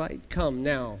 Next slide. Come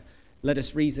now. Let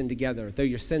us reason together. Though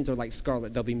your sins are like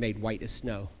scarlet, they'll be made white as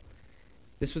snow.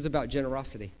 This was about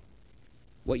generosity.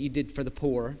 What you did for the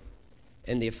poor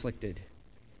and the afflicted.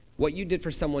 What you did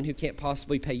for someone who can't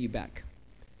possibly pay you back.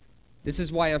 This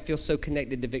is why I feel so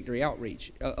connected to Victory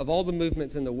Outreach. Of all the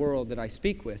movements in the world that I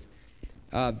speak with,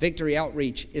 Victory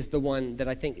Outreach is the one that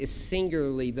I think is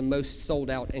singularly the most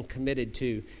sold out and committed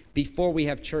to. Before we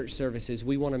have church services,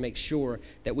 we want to make sure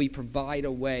that we provide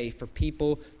a way for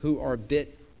people who are a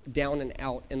bit down and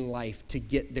out in life to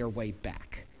get their way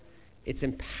back. It's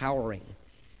empowering.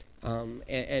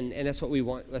 And that's what we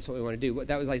want. That's what we want to do.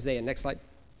 That was Isaiah. Next slide.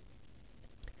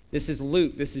 This is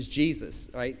Luke. This is Jesus,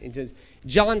 right? It says,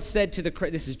 John said to the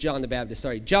this is John the Baptist.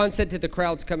 Sorry, John said to the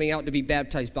crowds coming out to be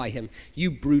baptized by him,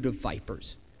 "You brood of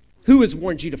vipers, who has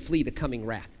warned you to flee the coming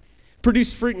wrath?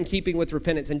 Produce fruit in keeping with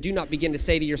repentance, and do not begin to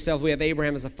say to yourselves, 'We have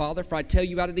Abraham as a father.' For I tell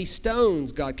you, out of these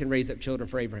stones, God can raise up children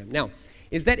for Abraham." Now,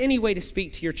 is that any way to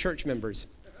speak to your church members?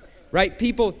 Right?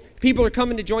 People are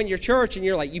coming to join your church, and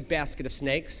you're like, "You basket of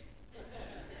snakes.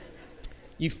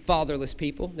 You fatherless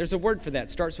people." There's a word for that. It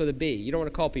starts with a B. You don't want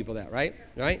to call people that, right?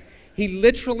 Right? He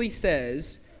literally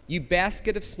says, "You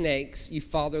basket of snakes, you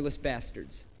fatherless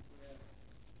bastards."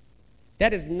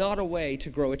 That is not a way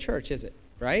to grow a church, is it?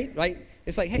 Right? Like,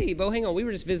 it's like, "Hey, Bo, hang on. We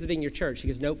were just visiting your church." He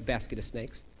goes, "Nope, basket of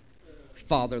snakes.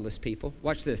 Fatherless people."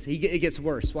 Watch this. It gets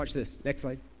worse. Watch this. Next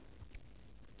slide.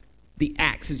 The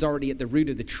axe is already at the root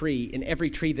of the tree, and every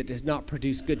tree that does not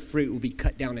produce good fruit will be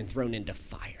cut down and thrown into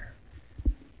fire.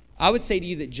 I would say to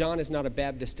you that John is not a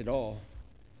Baptist at all.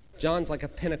 John's like a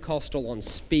Pentecostal on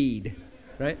speed,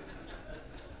 right?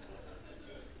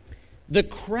 The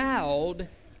crowd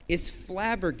is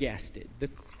flabbergasted. The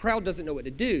crowd doesn't know what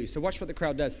to do. So watch what the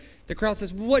crowd does. The crowd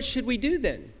says, what should we do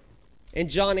then? And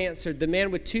John answered, the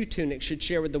man with 2 tunics should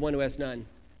share with the one who has none,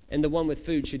 and the one with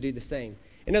food should do the same.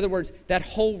 In other words, that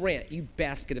whole rant, you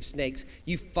basket of snakes,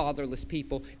 you fatherless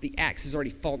people, the axe has already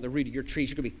fallen at the root of your trees,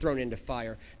 you're going to be thrown into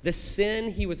fire. The sin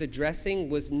he was addressing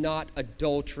was not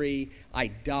adultery,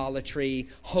 idolatry,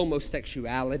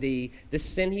 homosexuality. The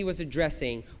sin he was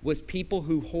addressing was people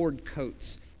who hoard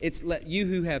coats. It's let you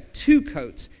who have 2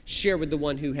 coats share with the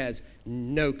one who has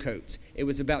no coats. It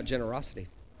was about generosity.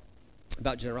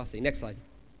 About generosity. Next slide.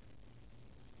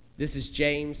 This is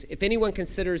James. If anyone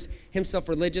considers himself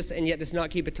religious and yet does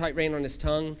not keep a tight rein on his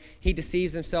tongue, he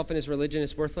deceives himself and his religion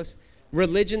is worthless.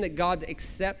 Religion that God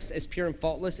accepts as pure and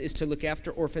faultless is to look after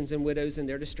orphans and widows in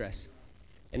their distress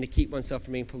and to keep oneself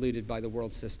from being polluted by the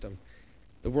world system.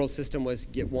 The world system was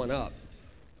get one up.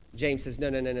 James says, no.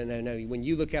 When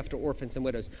you look after orphans and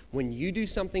widows, when you do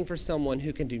something for someone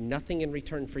who can do nothing in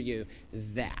return for you,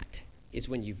 that is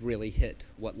when you've really hit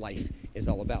what life is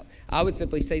all about. I would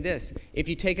simply say this. If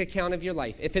you take account of your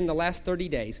life, if in the last 30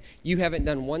 days you haven't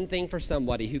done one thing for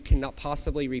somebody who cannot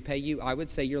possibly repay you, I would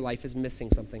say your life is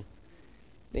missing something.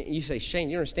 You say, Shane,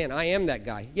 you understand, I am that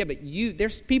guy. Yeah, but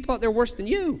there's people out there worse than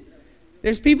you.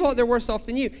 There's people out there worse off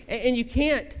than you. And you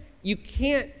can't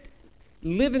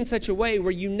live in such a way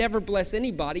where you never bless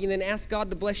anybody and then ask God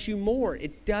to bless you more.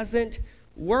 It doesn't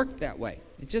work that way.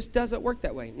 It just doesn't work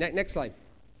that way. Next slide.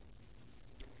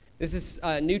 This is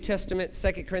New Testament,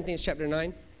 2 Corinthians chapter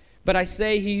 9. But I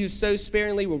say, he who sows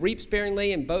sparingly will reap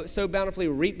sparingly, and sow bountifully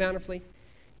will reap bountifully.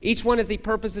 Each one as he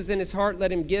purposes in his heart,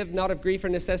 let him give, not of grief or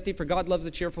necessity, for God loves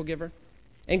a cheerful giver.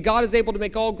 And God is able to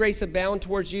make all grace abound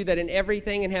towards you, that in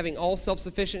everything and having all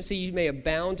self-sufficiency, you may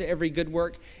abound to every good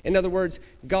work. In other words,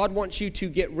 God wants you to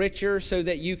get richer so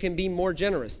that you can be more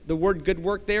generous. The word good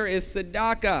work there is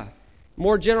tzedakah,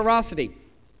 more generosity,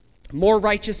 more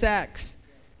righteous acts.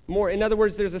 In other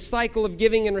words, there's a cycle of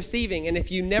giving and receiving, and if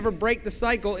you never break the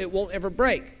cycle, it won't ever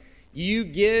break. You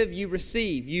give, you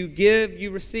receive. You give,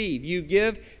 you receive. You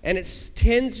give, and it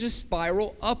tends to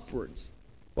spiral upwards.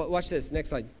 Watch this. Next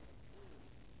slide.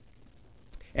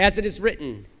 As it is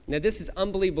written. Now, this is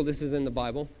unbelievable. This is in the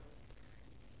Bible.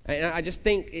 And I just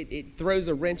think it throws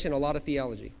a wrench in a lot of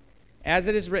theology. As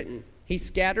it is written, he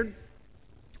scattered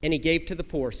and he gave to the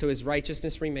poor, so his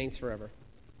righteousness remains forever.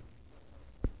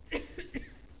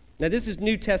 Now, this is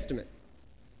New Testament.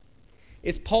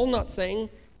 Is Paul not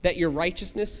saying that your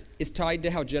righteousness is tied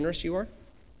to how generous you are?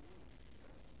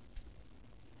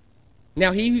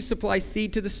 Now, he who supplies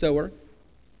seed to the sower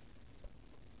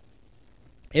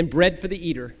and bread for the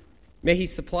eater, may he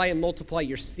supply and multiply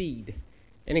your seed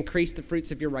and increase the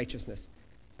fruits of your righteousness,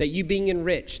 that you being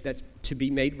enriched, that's to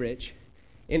be made rich,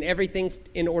 in everything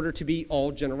in order to be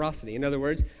all generosity. In other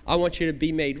words, I want you to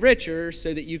be made richer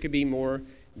so that you could be more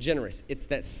generous. It's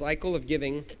that cycle of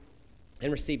giving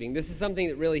and receiving. This is something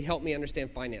that really helped me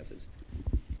understand finances.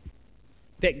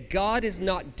 That God is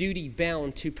not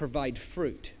duty-bound to provide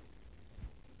fruit.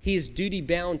 He is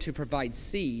duty-bound to provide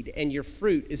seed, and your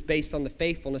fruit is based on the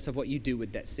faithfulness of what you do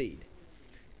with that seed.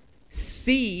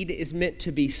 Seed is meant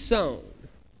to be sown.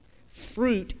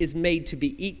 Fruit is made to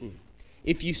be eaten.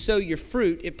 If you sow your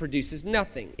fruit, it produces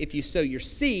nothing. If you sow your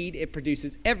seed, it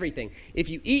produces everything.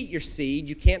 If you eat your seed,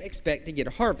 you can't expect to get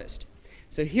a harvest.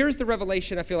 So here's the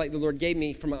revelation I feel like the Lord gave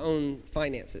me from my own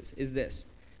finances, is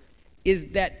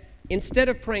that instead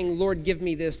of praying, Lord, give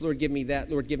me this, Lord, give me that,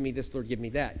 Lord, give me this, Lord, give me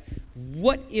that,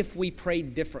 what if we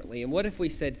prayed differently? And what if we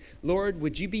said, Lord,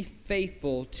 would you be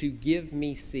faithful to give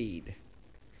me seed?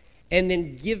 And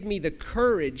then give me the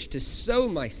courage to sow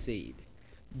my seed,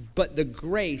 but the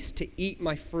grace to eat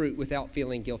my fruit without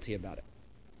feeling guilty about it.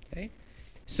 Okay?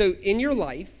 So in your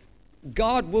life,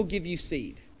 God will give you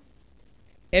seed.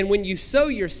 And when you sow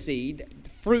your seed,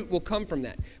 fruit will come from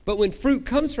that. But when fruit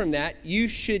comes from that, you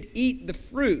should eat the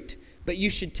fruit, but you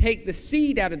should take the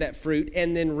seed out of that fruit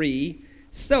and then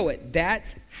re-sow it.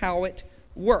 That's how it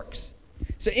works.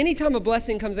 So anytime a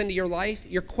blessing comes into your life,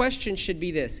 your question should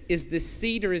be this: is this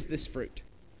seed or is this fruit?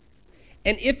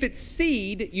 And if it's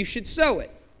seed, you should sow it.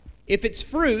 If it's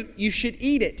fruit, you should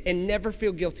eat it and never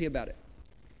feel guilty about it.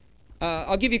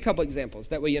 I'll give you a couple examples.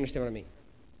 That way you understand what I mean.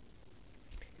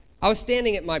 I was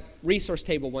standing at my resource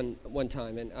table one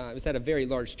time, and I was at a very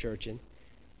large church, and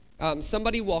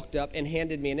somebody walked up and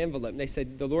handed me an envelope. And they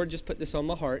said, the Lord just put this on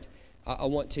my heart. I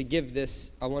want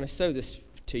to sow this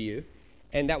to you.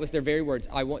 And that was their very words.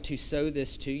 I want to sow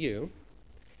this to you.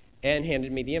 And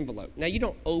handed me the envelope. Now, you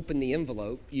don't open the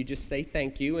envelope. You just say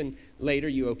thank you, and later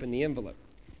you open the envelope.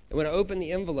 And when I opened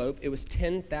the envelope, it was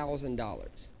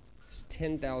 $10,000. It's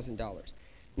 $10,000.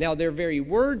 Now, their very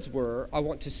words were, I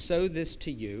want to sow this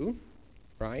to you,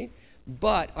 right?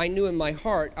 But I knew in my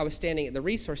heart, I was standing at the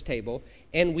resource table,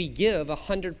 and we give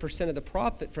 100% of the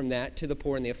profit from that to the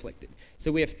poor and the afflicted.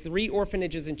 So we have 3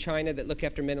 orphanages in China that look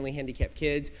after mentally handicapped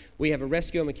kids. We have a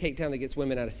rescue home in Cape Town that gets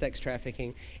women out of sex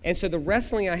trafficking. And so the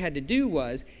wrestling I had to do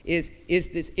is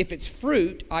this, if it's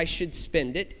fruit, I should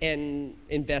spend it and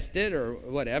invest it or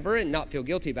whatever and not feel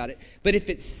guilty about it. But if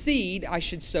it's seed, I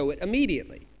should sow it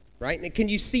immediately, right? And can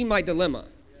you see my dilemma,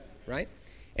 right?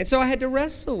 And so I had to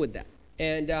wrestle with that.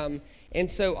 And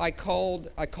so I called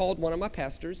one of my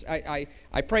pastors. I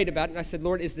prayed about it, and I said,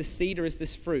 Lord, is this seed or is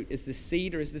this fruit? Is this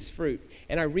seed or is this fruit?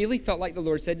 And I really felt like the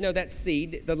Lord said, no, that's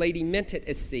seed. The lady meant it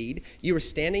as seed. You were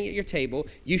standing at your table.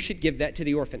 You should give that to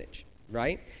the orphanage,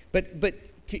 right? But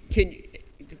can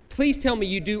please tell me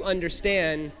you do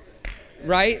understand,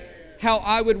 right, how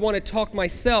I would want to talk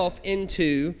myself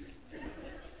into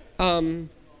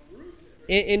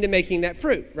making that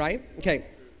fruit, right? Okay.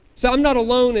 So I'm not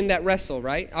alone in that wrestle,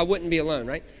 right? I wouldn't be alone,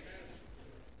 right?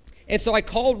 And so I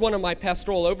called one of my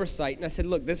pastoral oversight, and I said,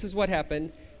 look, this is what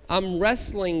happened. I'm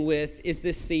wrestling with, is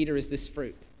this seed or is this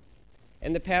fruit?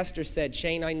 And the pastor said,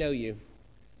 Shane, I know you,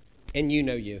 and you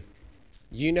know you.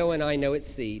 You know and I know it's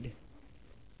seed.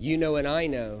 You know and I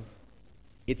know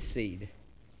it's seed.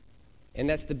 And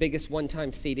that's the biggest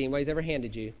one-time seed anybody's ever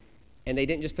handed you. And they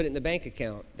didn't just put it in the bank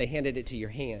account. They handed it to your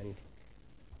hand.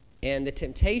 And the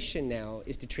temptation now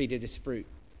is to treat it as fruit.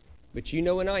 But you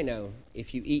know and I know,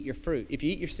 if you eat your fruit, if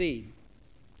you eat your seed,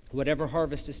 whatever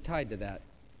harvest is tied to that,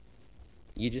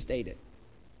 you just ate it.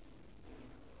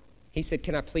 He said,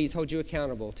 can I please hold you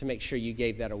accountable to make sure you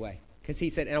gave that away? Because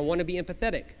he said, and I want to be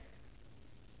empathetic.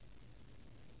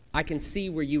 I can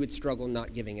see where you would struggle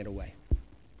not giving it away.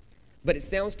 But it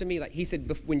sounds to me like, he said,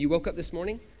 when you woke up this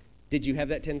morning, did you have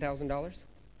that $10,000?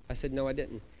 I said, no, I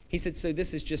didn't. He said, so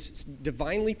this is just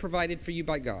divinely provided for you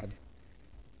by God.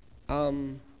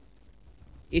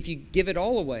 If you give it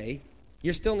all away,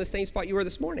 you're still in the same spot you were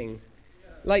this morning.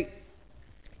 Like,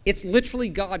 it's literally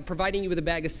God providing you with a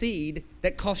bag of seed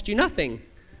that cost you nothing.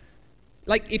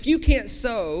 Like, if you can't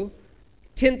sow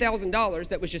 $10,000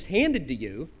 that was just handed to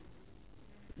you,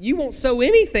 you won't sow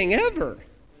anything ever.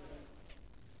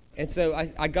 And so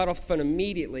I got off the phone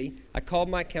immediately. I called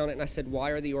my accountant and I said, why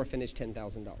are the orphanage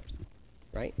 $10,000?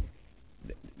 Right?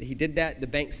 He did that. The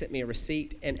bank sent me a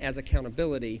receipt, and as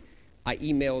accountability, I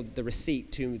emailed the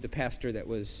receipt to the pastor that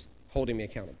was holding me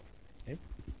accountable. Okay?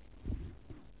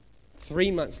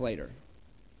 3 months later,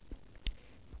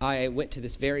 I went to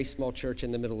this very small church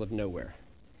in the middle of nowhere.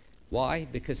 Why?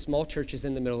 Because small churches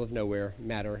in the middle of nowhere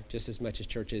matter just as much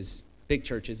as big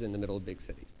churches in the middle of big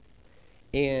cities.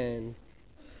 And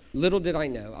little did I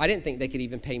know, I didn't think they could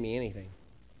even pay me anything.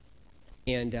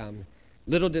 And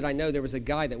little did I know there was a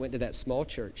guy that went to that small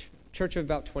church of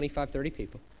about 25, 30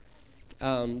 people.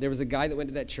 There was a guy that went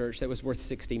to that church that was worth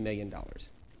 $60 million.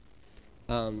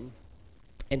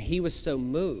 And he was so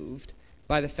moved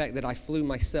by the fact that I flew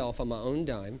myself on my own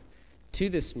dime to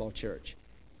this small church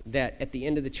that at the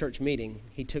end of the church meeting,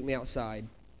 he took me outside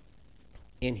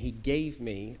and he gave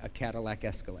me a Cadillac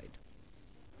Escalade.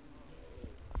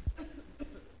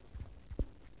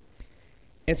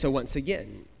 And so once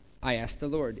again, I asked the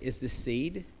Lord, is this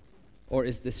seed or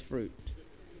is this fruit?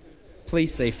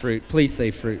 Please say fruit. Please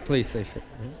say fruit. Please say fruit.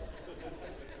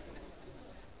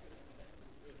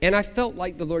 And I felt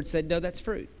like the Lord said, no, that's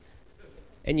fruit.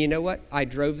 And you know what? I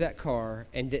drove that car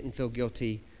and didn't feel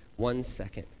guilty 1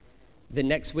 second. The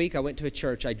next week, I went to a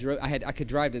church. I could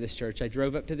drive to this church. I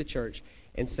drove up to the church,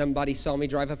 and somebody saw me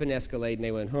drive up an Escalade, and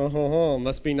they went, ho, ho, ho,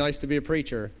 must be nice to be a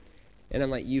preacher. And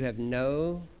I'm like, you have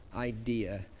no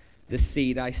idea the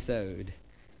seed I sowed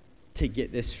to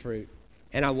get this fruit.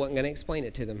 And I wasn't going to explain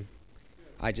it to them.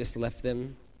 I just left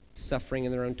them suffering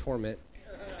in their own torment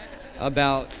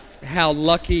about how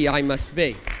lucky I must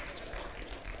be.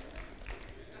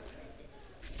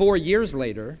 4 years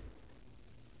later,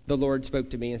 the Lord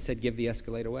spoke to me and said, give the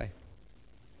Escalade away.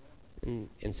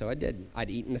 And so I did.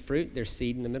 I'd eaten the fruit. There's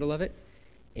seed in the middle of it.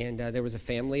 And there was a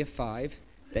family of 5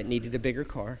 that needed a bigger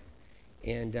car.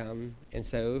 And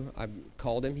so I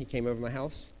called him. He came over to my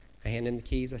house. I handed him the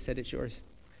keys. I said, it's yours.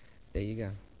 There you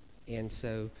go. And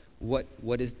so what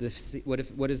is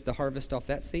the harvest off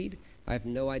that seed? I have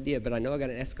no idea, but I know I got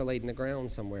an Escalade in the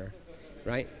ground somewhere,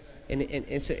 right? And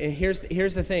here's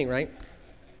the thing, right?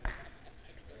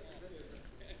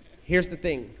 Here's the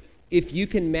thing. If you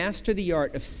can master the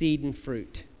art of seed and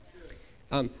fruit,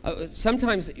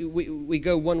 sometimes we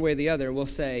go one way or the other. We'll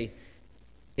say,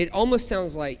 it almost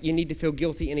sounds like you need to feel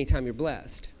guilty anytime you're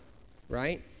blessed,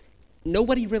 right?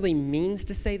 Nobody really means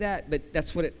to say that, but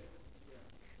that's what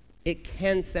it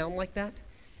can sound like that.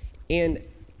 And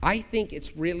I think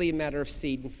it's really a matter of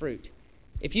seed and fruit.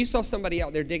 If you saw somebody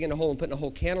out there digging a hole and putting a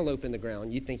whole cantaloupe in the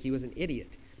ground, you'd think he was an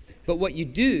idiot. But what you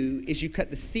do is you cut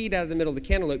the seed out of the middle of the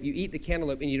cantaloupe, you eat the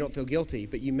cantaloupe, and you don't feel guilty,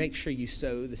 but you make sure you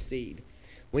sow the seed.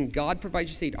 When God provides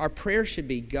you seed, our prayer should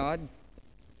be, God,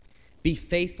 be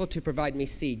faithful to provide me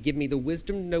seed. Give me the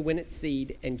wisdom to know when it's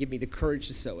seed, and give me the courage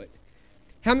to sow it.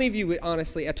 How many of you would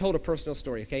honestly, I told a personal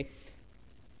story, okay?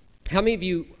 How many of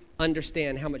you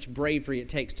understand how much bravery it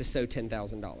takes to sow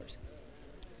 $10,000?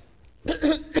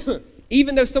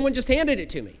 Even though someone just handed it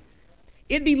to me.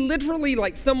 It'd be literally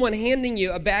like someone handing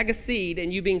you a bag of seed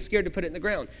and you being scared to put it in the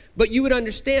ground. But you would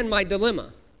understand my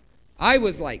dilemma. I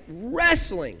was like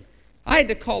wrestling. I had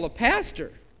to call a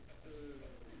pastor.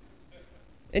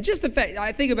 And just the fact,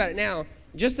 I think about it now,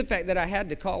 just the fact that I had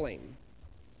to call him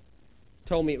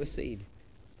told me it was seed.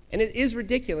 And it is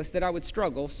ridiculous that I would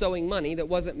struggle sowing money that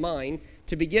wasn't mine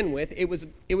to begin with. It was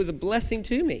a blessing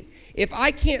to me. If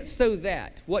I can't sow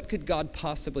that, what could God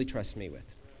possibly trust me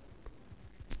with?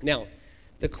 Now,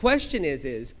 the question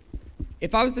is,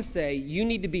 if I was to say, you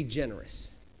need to be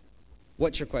generous,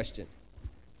 what's your question?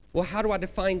 Well, how do I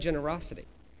define generosity?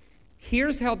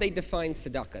 Here's how they define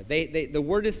tzedakah. The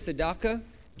word is tzedakah,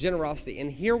 generosity. And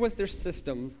here was their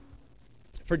system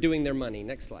for doing their money.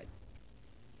 Next slide.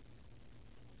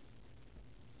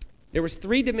 There was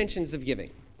 3 dimensions of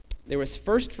giving. There was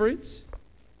first fruits,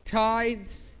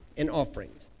 tithes, and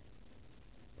offerings.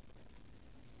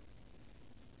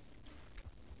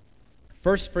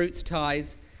 First fruits,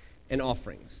 tithes, and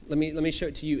offerings. Let me show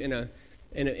it to you in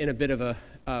a bit of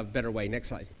a better way. Next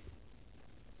slide.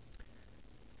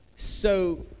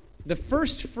 So the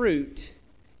first fruit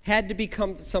had to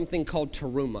become something called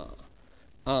terumah.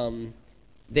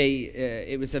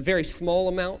 It was a very small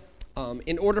amount.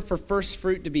 In order for first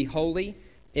fruit to be holy,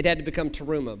 it had to become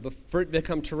terumah. For it to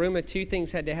become terumah, 2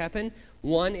 things had to happen.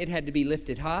 1, it had to be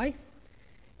lifted high.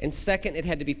 And 2nd, it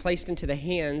had to be placed into the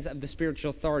hands of the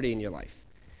spiritual authority in your life.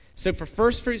 So for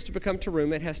first fruits to become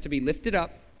terumah, it has to be lifted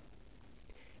up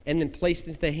and then placed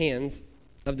into the hands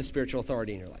of the spiritual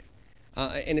authority in your life.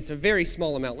 And it's a very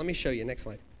small amount. Let me show you. Next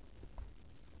slide.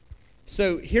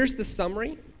 So here's the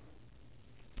summary.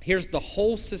 Here's the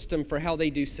whole system for how they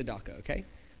do tzedakah, okay?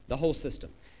 The whole system.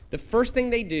 The first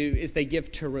thing they do is they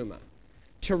give terumah.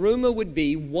 Terumah would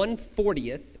be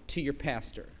 1/40th to your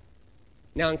pastor.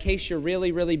 Now, in case you're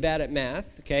really, really bad at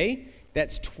math, okay,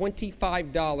 that's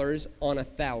 $25 on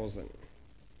 1,000.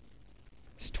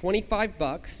 It's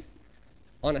 $25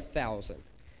 on 1,000.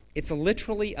 It's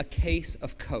literally a case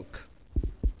of Coke,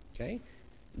 okay?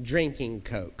 Drinking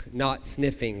Coke, not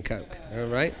sniffing Coke, all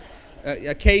right?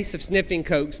 A case of sniffing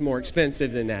Coke's more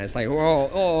expensive than that. It's like,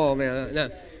 oh man, no,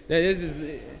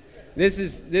 this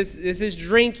is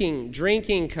drinking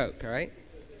Coke, all right?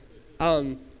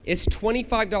 It's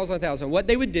 $25 on 1,000. What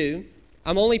they would do,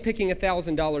 I'm only picking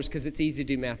 $1,000 because it's easy to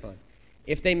do math on.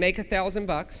 If they make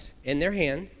 $1,000 in their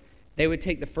hand, they would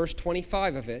take the first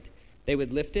 25 of it, they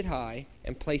would lift it high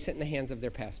and place it in the hands of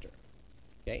their pastor.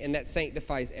 Okay, and that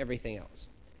sanctifies everything else.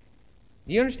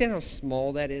 Do you understand how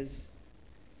small that is?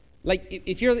 Like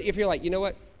if you're like, you know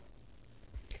what?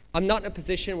 I'm not in a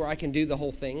position where I can do the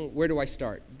whole thing. Where do I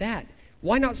start? That.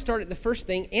 Why not start at the first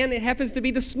thing? And it happens to be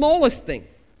the smallest thing.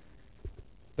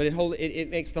 But it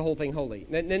makes the whole thing holy.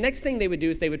 The next thing they would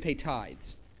do is they would pay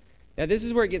tithes. Now this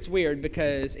is where it gets weird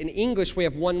because in English we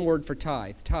have one word for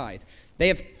tithe. They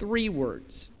have 3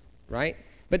 words, right?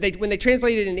 But when they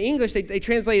translate it into English, they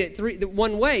translate it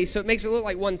one way, so it makes it look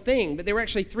like one thing, but they were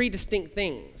actually 3 distinct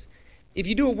things. If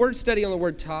you do a word study on the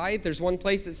word tithe, there's one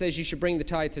place that says you should bring the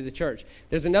tithe to the church.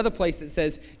 There's another place that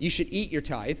says you should eat your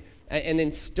tithe and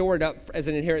then store it up as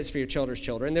an inheritance for your children's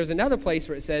children. There's another place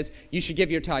where it says you should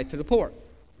give your tithe to the poor.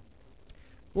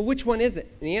 Well, which one is it?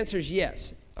 And the answer is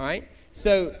yes, all right?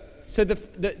 So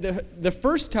the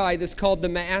first tithe is called the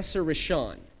Ma'aser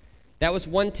Rishon. That was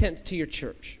 1/10 to your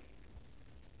church.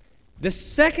 The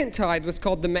second tithe was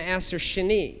called the Ma'aser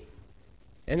Sheni,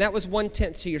 and that was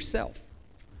 1/10 to yourself.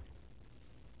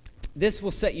 This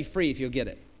will set you free if you'll get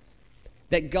it.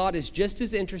 That God is just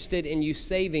as interested in you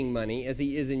saving money as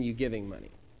he is in you giving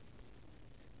money.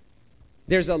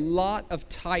 There's a lot of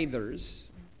tithers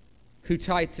who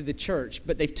tithe to the church,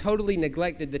 but they've totally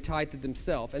neglected the tithe to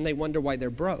themselves, and they wonder why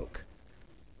they're broke.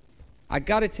 I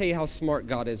got to tell you how smart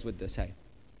God is with this, hey.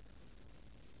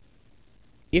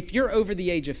 If you're over the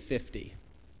age of 50,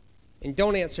 and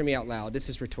don't answer me out loud, this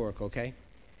is rhetorical, okay?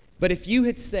 But if you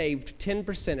had saved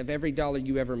 10% of every dollar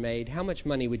you ever made, how much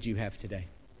money would you have today?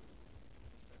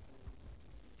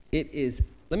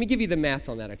 Let me give you the math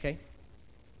on that, okay?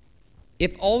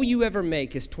 If all you ever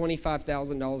make is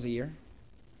 $25,000 a year,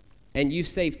 and you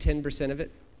save 10% of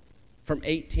it, from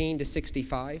 18 to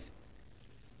 65,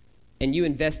 and you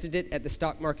invested it at the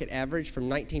stock market average from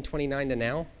 1929 to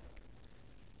now,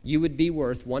 you would be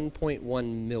worth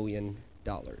 $1.1 million.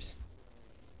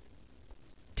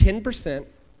 10%,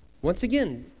 once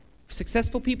again,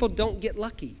 successful people don't get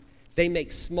lucky. They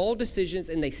make small decisions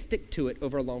and they stick to it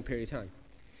over a long period of time.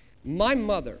 My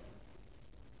mother,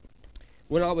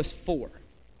 when I was 4,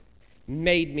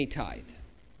 made me tithe.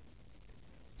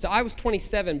 So I was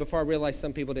 27 before I realized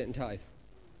some people didn't tithe.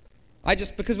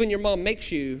 Because when your mom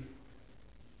makes you,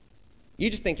 you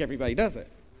just think everybody does it.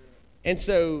 And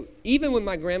so even when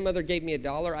my grandmother gave me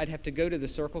 $1, I'd have to go to the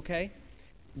Circle K,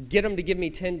 get them to give me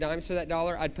 10 dimes for that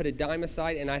 $1. I'd put a dime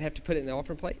aside and I'd have to put it in the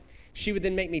offering plate. She would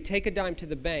then make me take a dime to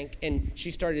the bank, and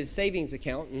she started a savings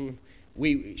account, and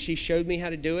she showed me how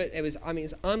to do it. It's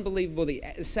unbelievable the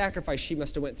sacrifice she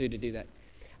must have went through to do that.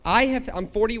 I'm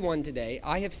 41 today.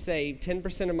 I have saved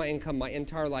 10% of my income my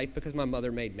entire life because my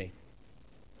mother made me.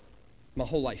 My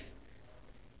whole life.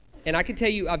 And I can tell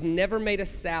you, I've never made a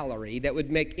salary that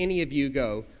would make any of you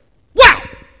go, wow!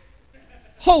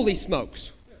 Holy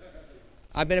smokes!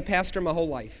 I've been a pastor my whole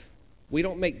life. We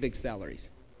don't make big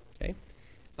salaries, okay?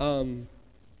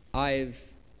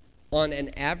 I've, on an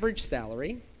average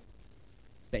salary,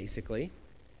 basically,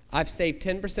 I've saved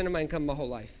 10% of my income my whole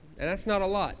life. And that's not a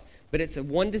lot, but it's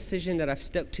one decision that I've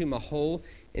stuck to my whole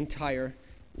entire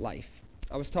life.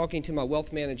 I was talking to my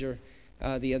wealth manager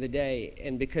the other day,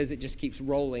 and because it just keeps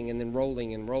rolling and then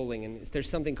rolling and rolling, and there's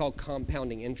something called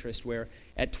compounding interest where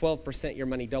at 12% your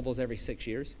money doubles every 6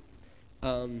 years.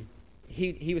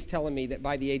 He was telling me that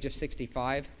by the age of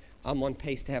 65, I'm on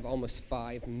pace to have almost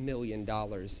 $5 million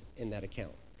in that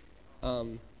account.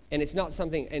 And it's not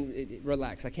something, and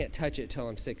relax, I can't touch it till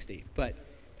I'm 60. But,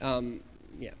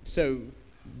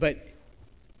 but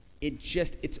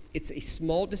it's a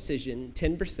small decision,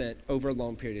 10% over a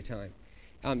long period of time.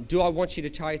 Do I want you to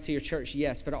tithe to your church?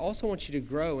 Yes, but I also want you to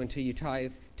grow until you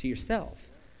tithe to yourself.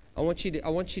 I want you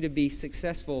to be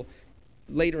successful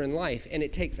later in life, and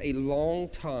it takes a long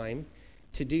time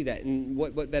to do that. And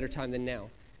what better time than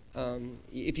now?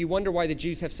 If you wonder why the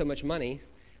Jews have so much money,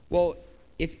 well,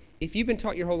 if you've been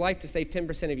taught your whole life to save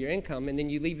 10% of your income, and then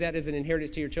you leave that as an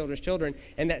inheritance to your children's children,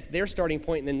 and that's their starting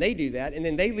point, and then they do that, and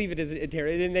then they leave it as an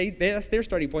inheritance, and that's their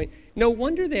starting point, no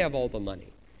wonder they have all the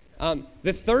money.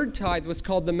 The third tithe was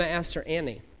called the Ma'aser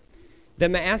Ani. The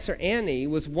Ma'aser Ani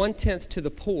was 1/10 to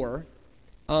the poor,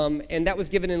 and that was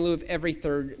given in lieu of every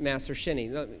third Ma'aser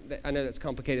Sheni. I know that's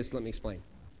complicated, so let me explain.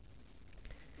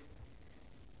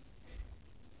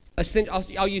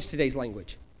 I'll use today's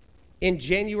language. In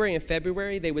January and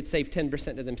February, they would save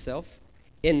 10% to themselves.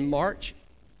 In March,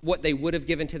 what they would have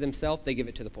given to themselves, they give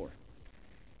it to the poor.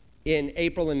 In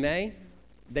April and May,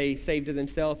 they save to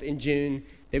themselves. In June,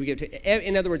 they would give it to,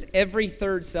 in other words, every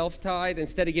third self-tithe,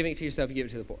 instead of giving it to yourself, you give it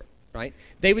to the poor, right?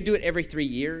 They would do it every 3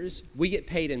 years. We get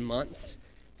paid in months,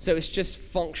 so it's just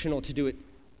functional to do it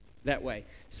that way.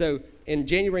 So in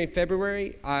January and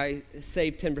February, I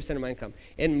save 10% of my income.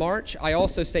 In March, I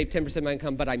also save 10% of my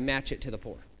income, but I match it to the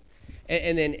poor.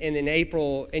 And then in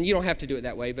April, and you don't have to do it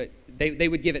that way, but they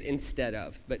would give it instead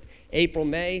of. But April,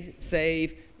 May,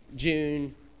 save,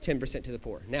 June, 10% to the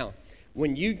poor. Now,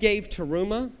 when you gave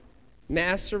Teruma,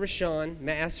 Ma'aser Rishon,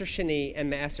 Ma'aser Sheni,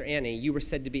 and Ma'aser Ani, you were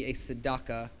said to be a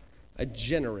tzedakah, a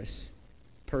generous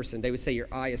person. They would say your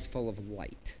eye is full of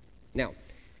light. Now,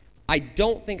 I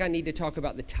don't think I need to talk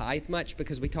about the tithe much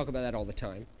because we talk about that all the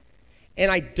time. And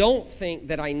I don't think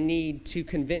that I need to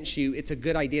convince you it's a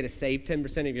good idea to save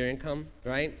 10% of your income,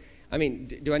 right? I mean,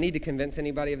 do I need to convince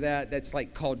anybody of that? That's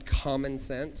like called common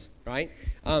sense, right?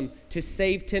 To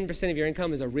save 10% of your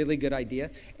income is a really good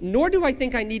idea. Nor do I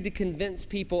think I need to convince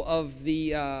people of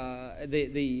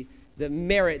the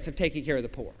merits of taking care of the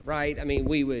poor, right? I mean,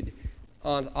 we would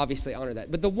obviously honor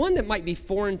that. But the one that might be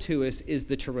foreign to us is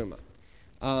the teruma.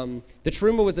 The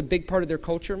teruma was a big part of their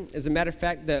culture. As a matter of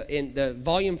fact, in the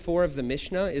volume 4 of the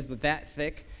Mishnah is that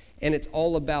thick, and it's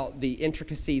all about the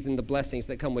intricacies and the blessings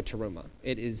that come with teruma.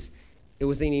 It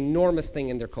was an enormous thing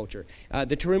in their culture.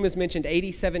 The teruma is mentioned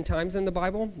 87 times in the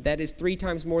Bible. That is 3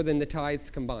 times more than the tithes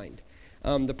combined.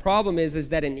 The problem is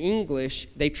that in English,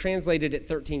 they've translated it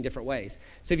 13 different ways.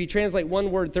 So if you translate one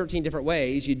word 13 different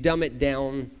ways, you dumb it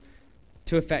down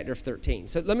to a factor of 13.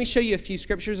 So let me show you a few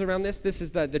scriptures around this. This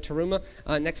is the teruma.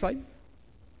 Next slide.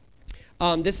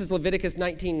 This is Leviticus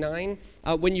 19:9.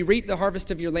 When you reap the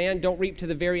harvest of your land, don't reap to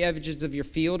the very edges of your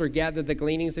field or gather the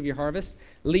gleanings of your harvest.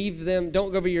 Leave them.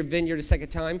 Don't go over your vineyard a second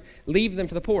time. Leave them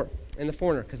for the poor and the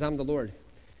foreigner, because I'm the Lord,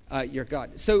 your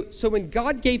God. So when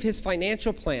God gave his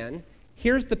financial plan,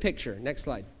 here's the picture. Next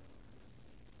slide.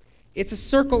 It's a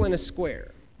circle and a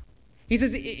square. He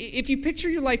says, if you picture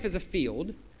your life as a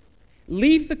field,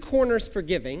 leave the corners for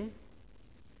giving,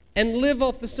 and live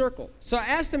off the circle. So I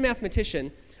asked a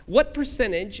mathematician, what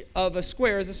percentage of a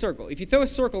square is a circle? If you throw a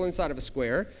circle inside of a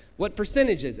square, what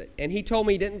percentage is it? And he told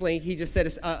me, he didn't blink, he just said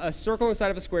a circle inside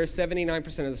of a square is 79%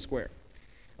 of the square.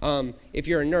 If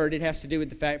you're a nerd, it has to do with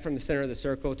the fact from the center of the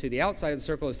circle to the outside of the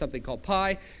circle is something called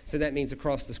pi, so that means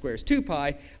across the square is 2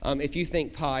 pi. If you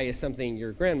think pi is something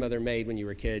your grandmother made when you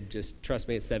were a kid, just trust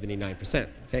me, it's 79%.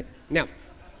 Okay? Now,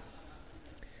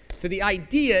 so the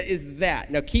idea is that.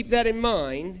 Now keep that in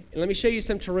mind, and let me show you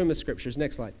some Teruma scriptures.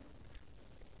 Next slide.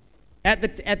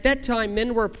 At that time,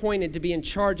 men were appointed to be in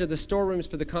charge of the storerooms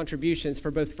for the contributions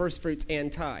for both first fruits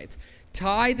and tithes.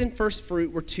 Tithe and first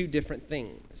fruit were two different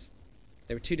things.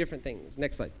 They were two different things.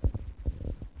 Next slide.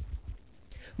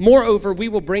 Moreover, we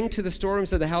will bring to the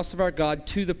storerooms of the house of our God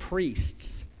to the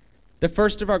priests the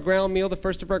first of our ground meal, the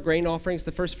first of our grain offerings,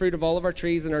 the first fruit of all of our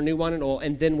trees, and our new wine and oil,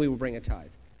 and then we will bring a tithe.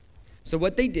 So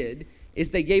what they did is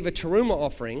they gave a teruma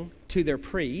offering to their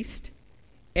priest,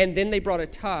 and then they brought a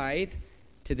tithe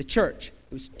to the church.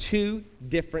 It was two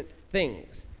different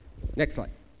things. Next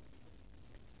slide.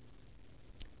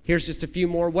 Here's just a few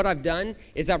more. What I've done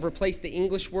is I've replaced the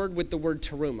English word with the word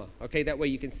teruma. Okay, that way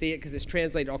you can see it because it's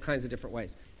translated all kinds of different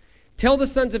ways. Tell the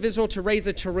sons of Israel to raise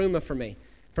a teruma for me.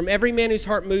 From every man whose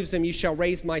heart moves them, you shall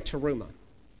raise my teruma.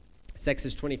 It's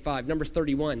Exodus 25. Numbers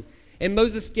 31. And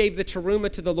Moses gave the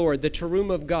teruma to the Lord, the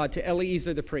teruma of God, to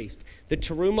Eleazar the priest. The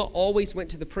teruma always went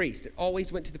to the priest. It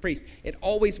always went to the priest. It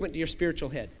always went to your spiritual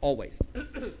head. Always.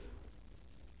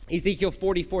 Ezekiel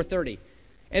 44:30.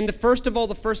 And the first of all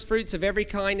the first fruits of every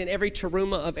kind and every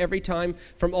teruma of every time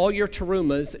from all your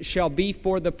terumas shall be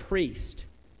for the priest.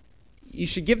 You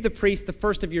should give the priest the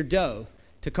first of your dough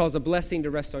to cause a blessing to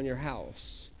rest on your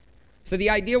house. So the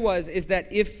idea is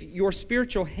that if your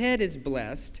spiritual head is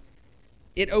blessed,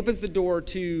 it opens the door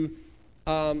to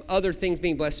other things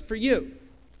being blessed for you.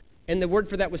 And the word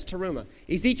for that was teruma.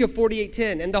 Ezekiel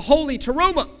 48:10, and the holy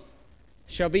teruma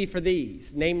shall be for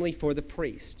these, namely for the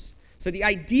priests. So the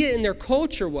idea in their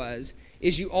culture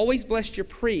is you always blessed your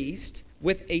priest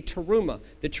with a teruma.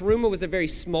 The teruma was a very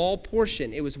small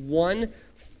portion. It was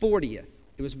 1/40th.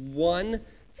 It was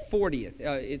 1/40th.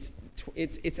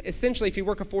 It's essentially, if you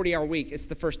work a 40-hour week, it's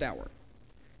the first hour.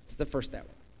 It's the first hour.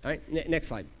 All right, next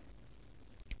slide.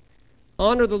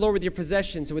 Honor the Lord with your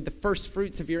possessions and with the first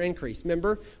fruits of your increase.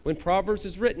 Remember, when Proverbs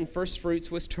was written, first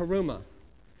fruits was teruma.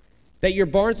 That your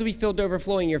barns will be filled to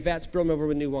overflowing, your vats brim over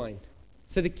with new wine.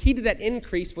 So the key to that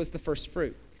increase was the first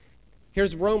fruit.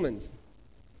 Here's Romans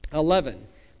 11.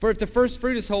 For if the first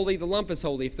fruit is holy, the lump is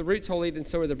holy. If the root's holy, then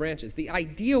so are the branches. The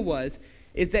idea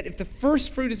is that if the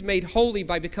first fruit is made holy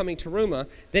by becoming teruma,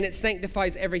 then it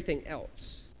sanctifies everything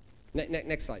else.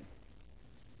 Next slide.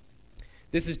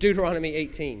 This is Deuteronomy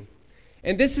 18.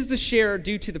 And this is the share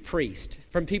due to the priest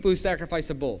from people who sacrifice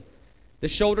a bull. The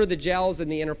shoulder, the jowls,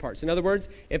 and the inner parts. In other words,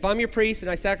 if I'm your priest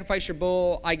and I sacrifice your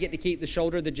bull, I get to keep the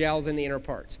shoulder, the jowls, and the inner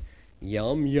parts.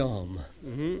 Yum, yum.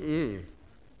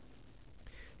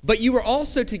 But you were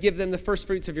also to give them the first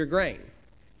fruits of your grain,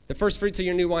 the first fruits of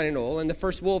your new wine and oil, and the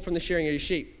first wool from the shearing of your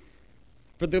sheep.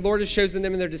 For the Lord has chosen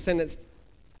them and their descendants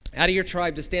out of your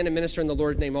tribe to stand and minister in the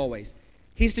Lord's name always.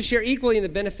 He's to share equally in the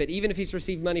benefit, even if he's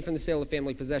received money from the sale of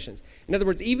family possessions. In other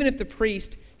words, even if the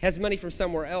priest has money from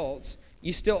somewhere else,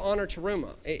 you still honor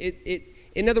teruma.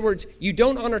 In other words, you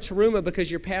don't honor teruma because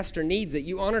your pastor needs it.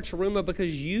 You honor teruma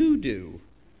because you do.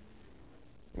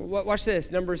 Watch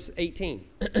this, Numbers 18.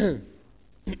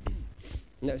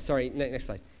 Next slide.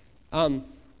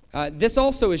 This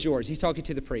also is yours. He's talking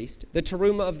to the priest. The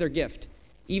teruma of their gift.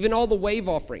 Even all the wave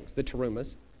offerings, the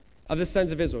terumas, of the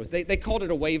sons of Israel. They called it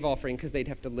a wave offering because they'd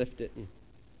have to lift it.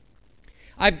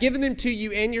 I've given them to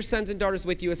you and your sons and daughters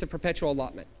with you as a perpetual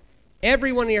allotment.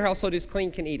 Everyone in your household who's clean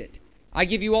can eat it. I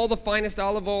give you all the finest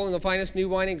olive oil and the finest new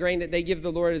wine and grain that they give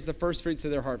the Lord as the first fruits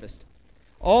of their harvest.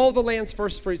 All the land's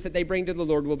first fruits that they bring to the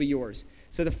Lord will be yours.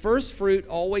 So the first fruit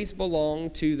always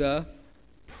belonged to the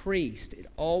priest. It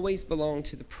always belonged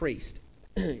to the priest.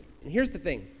 And here's the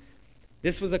thing.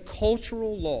 This was a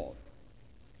cultural law.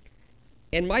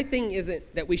 And my thing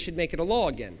isn't that we should make it a law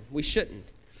again. We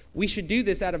shouldn't. We should do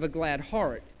this out of a glad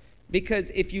heart. Because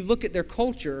if you look at their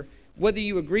culture, whether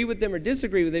you agree with them or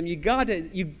disagree with them,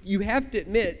 you have to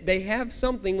admit they have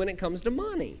something when it comes to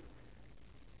money.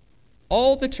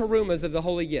 All the terumas of the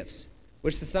holy gifts,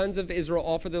 which the sons of Israel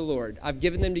offer the Lord, I've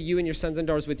given them to you and your sons and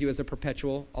daughters with you as a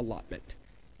perpetual allotment.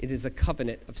 It is a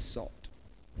covenant of salt.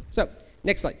 So,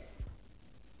 next slide.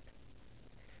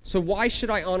 So why should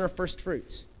I honor first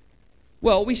fruits?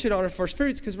 Well, we should honor first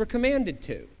fruits because we're commanded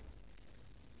to.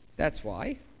 That's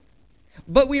why.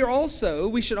 But we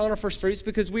should honor first fruits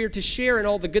because we are to share in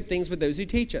all the good things with those who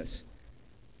teach us.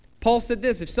 Paul said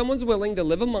this, if someone's willing to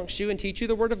live amongst you and teach you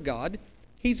the word of God,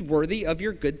 he's worthy of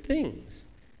your good things.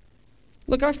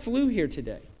 Look, I flew here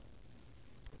today.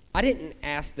 I didn't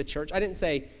ask the church. I didn't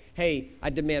say, hey, I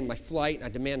demand my flight, I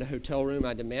demand a hotel room,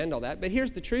 I demand all that. But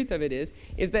here's the truth of it is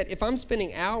that if I'm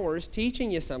spending hours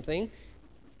teaching you something,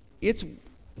 it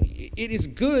is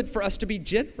good for us to be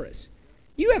generous.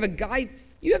 You have a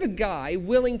guy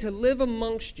willing to live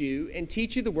amongst you and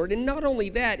teach you the word. And not only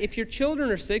that, if your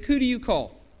children are sick, who do you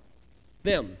call?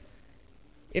 Them.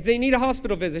 If they need a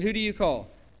hospital visit, who do you call?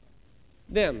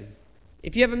 Them.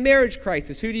 If you have a marriage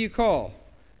crisis, who do you call?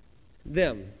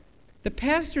 Them. The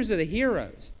pastors are the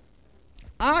heroes.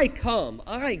 I come,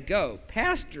 I go.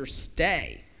 Pastors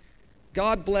stay.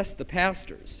 God bless the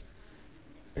pastors.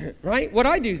 Right? What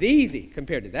I do is easy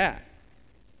compared to that.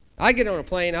 I get on a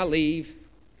plane, I leave.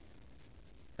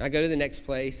 I go to the next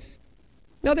place.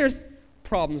 Now, there's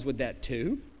problems with that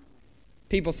too.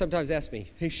 People sometimes ask me,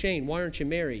 hey, Shane, why aren't you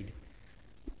married?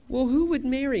 Well, who would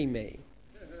marry me?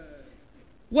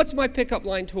 What's my pickup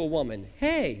line to a woman?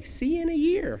 Hey, see you in a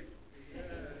year.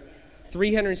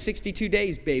 362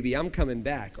 days, baby, I'm coming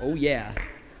back. Oh, yeah.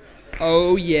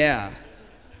 Oh, yeah.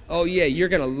 Oh, yeah, you're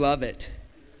going to love it.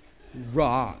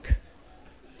 Rock.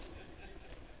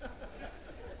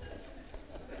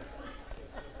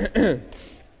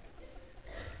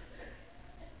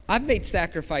 I've made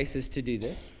sacrifices to do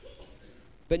this,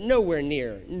 but nowhere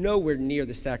near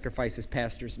the sacrifices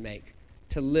pastors make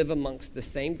to live amongst the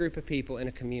same group of people in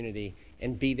a community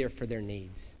and be there for their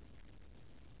needs.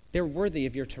 They're worthy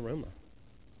of your teruma.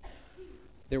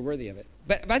 They're worthy of it.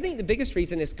 But I think the biggest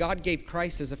reason is God gave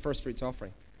Christ as a first fruits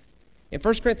offering. In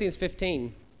 1 Corinthians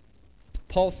 15,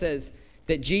 Paul says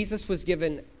that Jesus was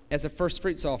given as a first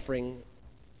fruits offering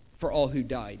for all who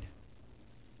died.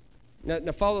 Now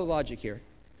follow the logic here.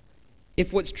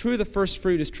 If what's true of the first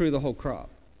fruit is true of the whole crop,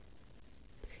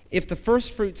 if the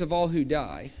first fruits of all who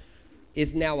die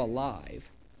is now alive,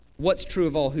 what's true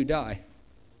of all who die?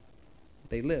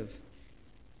 They live.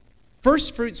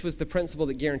 First fruits was the principle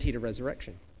that guaranteed a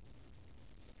resurrection.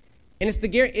 And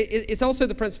it's also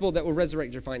the principle that will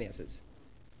resurrect your finances.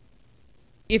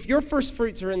 If your first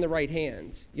fruits are in the right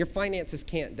hands, your finances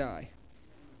can't die.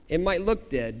 It might look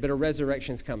dead, but a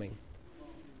resurrection's coming.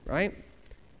 Right?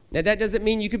 Now, that doesn't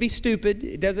mean you could be stupid.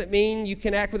 It doesn't mean you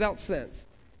can act without sense.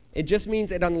 It just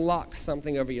means it unlocks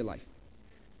something over your life.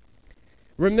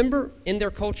 Remember, in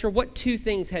their culture, what two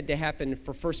things had to happen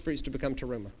for first fruits to become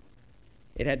teruma?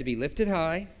 It had to be lifted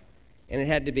high, and it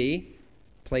had to be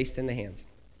placed in the hands.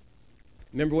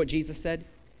 Remember what Jesus said?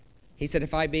 He said,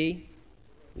 if I be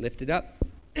lifted up,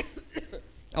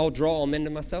 I'll draw all men to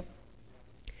myself.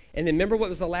 And then remember what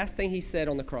was the last thing he said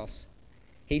on the cross?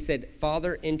 He said,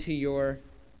 Father, into your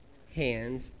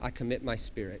hands I commit my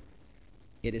spirit.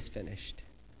 It is finished.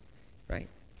 Right?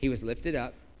 He was lifted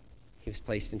up. He was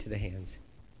placed into the hands.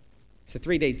 So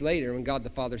 3 days later, when God the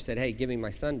Father said, hey, give me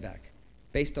my son back.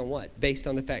 Based on what? Based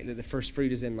on the fact that the first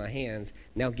fruit is in my hands.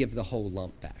 Now give the whole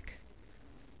lump back.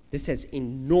 This has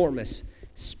enormous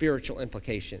spiritual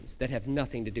implications that have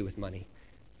nothing to do with money.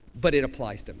 But it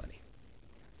applies to money.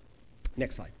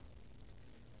 Next slide.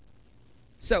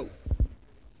 So,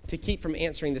 to keep from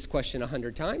answering this question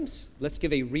 100 times, let's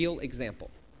give a real example,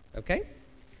 okay?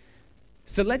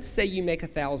 So let's say you make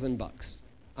 $1,000.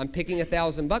 I'm picking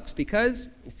 $1,000 because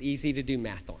it's easy to do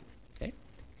math on, okay?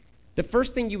 The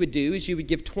first thing you would do is you would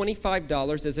give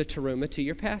 $25 as a teruma to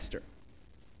your pastor,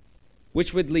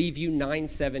 which would leave you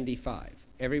 $975.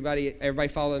 Everybody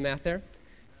follow the math there?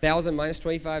 1,000 minus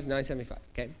 25 is 975,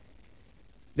 okay?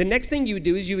 The next thing you would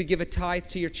do is you would give a tithe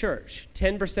to your church.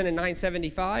 10% of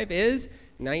 975 is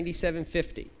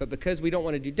 97.50. But because we don't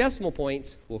want to do decimal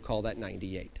points, we'll call that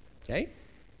 98, okay?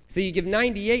 So you give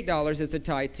 $98 as a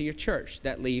tithe to your church.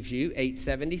 That leaves you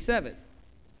 $877.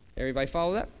 Everybody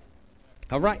follow that?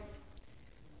 All right.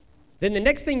 Then the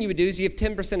next thing you would do is you give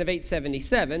 10% of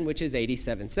 877, which is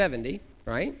 87.70,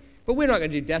 right? But we're not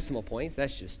going to do decimal points.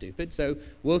 That's just stupid. So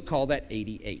we'll call that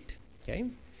 88, okay?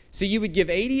 So you would give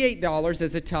 $88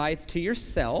 as a tithe to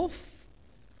yourself,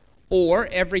 or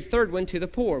every third one to the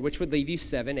poor, which would leave you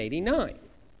 $789.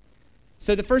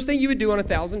 So the first thing you would do on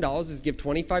 $1,000 is give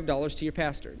 $25 to your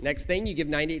pastor. Next thing, you give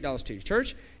 $98 to your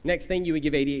church. Next thing, you would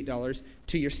give $88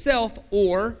 to yourself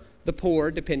or the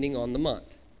poor, depending on the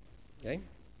month. Okay?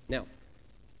 Now,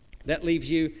 that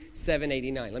leaves you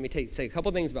 $789. Let me say a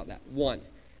couple things about that. One,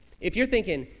 if you're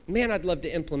thinking, man, I'd love to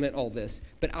implement all this,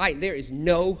 but there is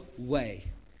no way.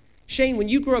 Shane, when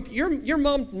you grew up, your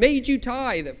mom made you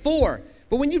tithe at 4.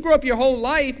 But when you grow up your whole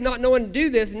life not knowing to do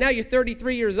this, and now you're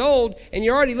 33 years old, and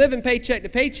you're already living paycheck to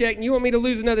paycheck, and you want me to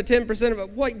lose another 10% of it,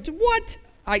 what?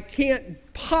 I can't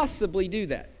possibly do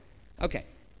that. Okay.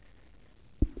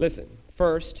 Listen,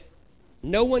 first,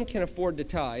 no one can afford to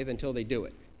tithe until they do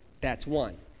it. That's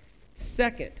one.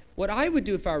 Second, what I would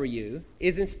do if I were you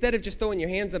is instead of just throwing your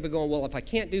hands up and going, well, if I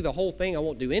can't do the whole thing, I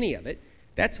won't do any of it.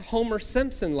 That's Homer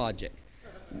Simpson logic.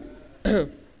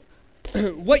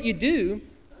 What you do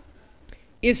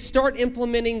is start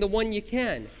implementing the one you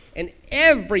can. And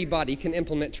everybody can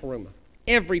implement Teruma.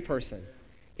 Every person.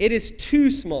 It is too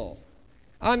small.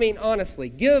 I mean, honestly,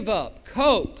 give up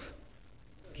Coke,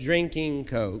 drinking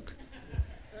Coke,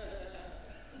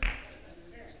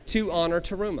 to honor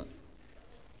Teruma.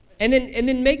 And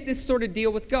then make this sort of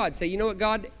deal with God. Say, you know what,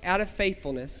 God, out of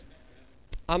faithfulness,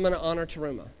 I'm going to honor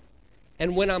Teruma.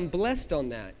 And when I'm blessed on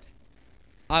that,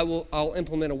 I'll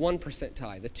implement a 1%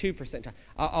 tithe, a 2% tithe.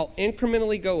 I'll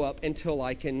incrementally go up until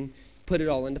I can put it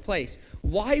all into place.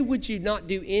 Why would you not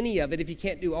do any of it if you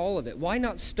can't do all of it? Why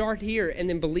not start here and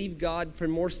then believe God for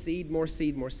more seed, more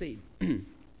seed, more seed?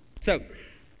 So,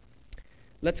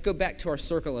 let's go back to our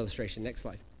circle illustration. Next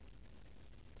slide.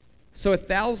 So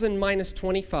 1,000 minus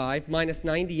 25 minus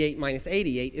 98 minus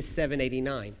 88 is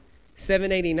 789.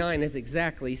 789 is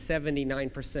exactly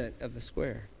 79% of the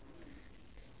square.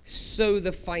 So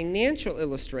the financial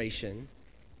illustration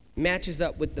matches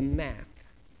up with the math.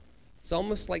 It's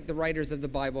almost like the writers of the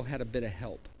Bible had a bit of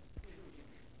help.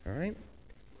 All right?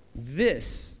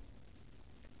 This,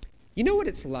 you know what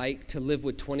it's like to live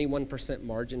with 21%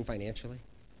 margin financially?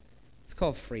 It's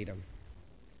called freedom.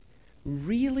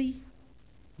 Really?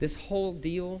 This whole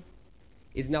deal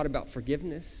is not about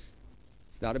forgiveness.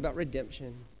 It's not about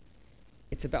redemption.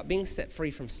 It's about being set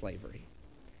free from slavery.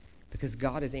 Because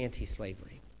God is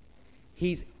anti-slavery.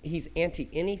 He's anti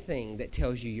anything that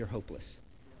tells you you're hopeless.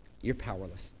 You're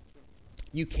powerless.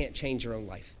 You can't change your own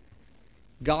life.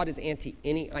 God is anti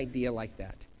any idea like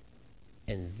that.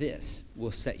 And this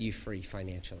will set you free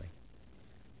financially.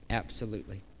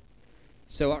 Absolutely.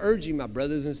 So I urge you, my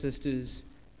brothers and sisters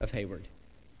of Hayward,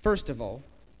 first of all,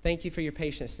 thank you for your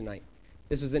patience tonight.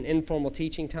 This was an informal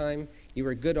teaching time. You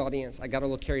were a good audience. I got a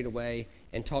little carried away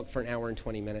and talked for an hour and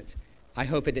 20 minutes. I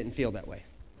hope it didn't feel that way.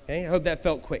 Okay? I hope that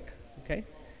felt quick. Okay?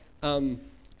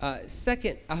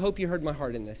 Second, I hope you heard my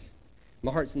heart in this.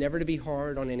 My heart's never to be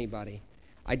hard on anybody.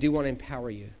 I do want to empower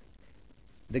you.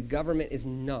 The government is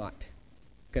not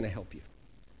going to help you.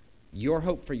 Your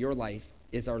hope for your life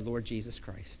is our Lord Jesus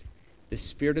Christ, the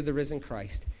Spirit of the risen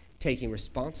Christ, taking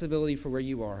responsibility for where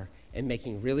you are and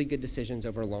making really good decisions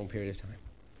over a long period of time.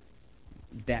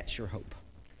 That's your hope.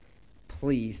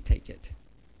 Please take it.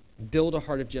 Build a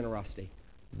heart of generosity.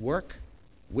 Work,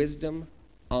 wisdom,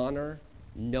 honor,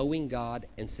 knowing God,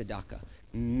 and tzedakah.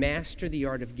 Master the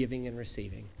art of giving and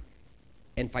receiving.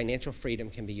 And financial freedom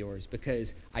can be yours,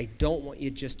 because I don't want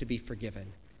you just to be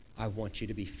forgiven. I want you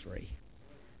to be free.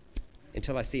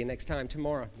 Until I see you next time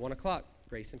tomorrow, 1 o'clock.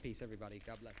 Grace and peace, everybody.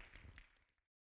 God bless.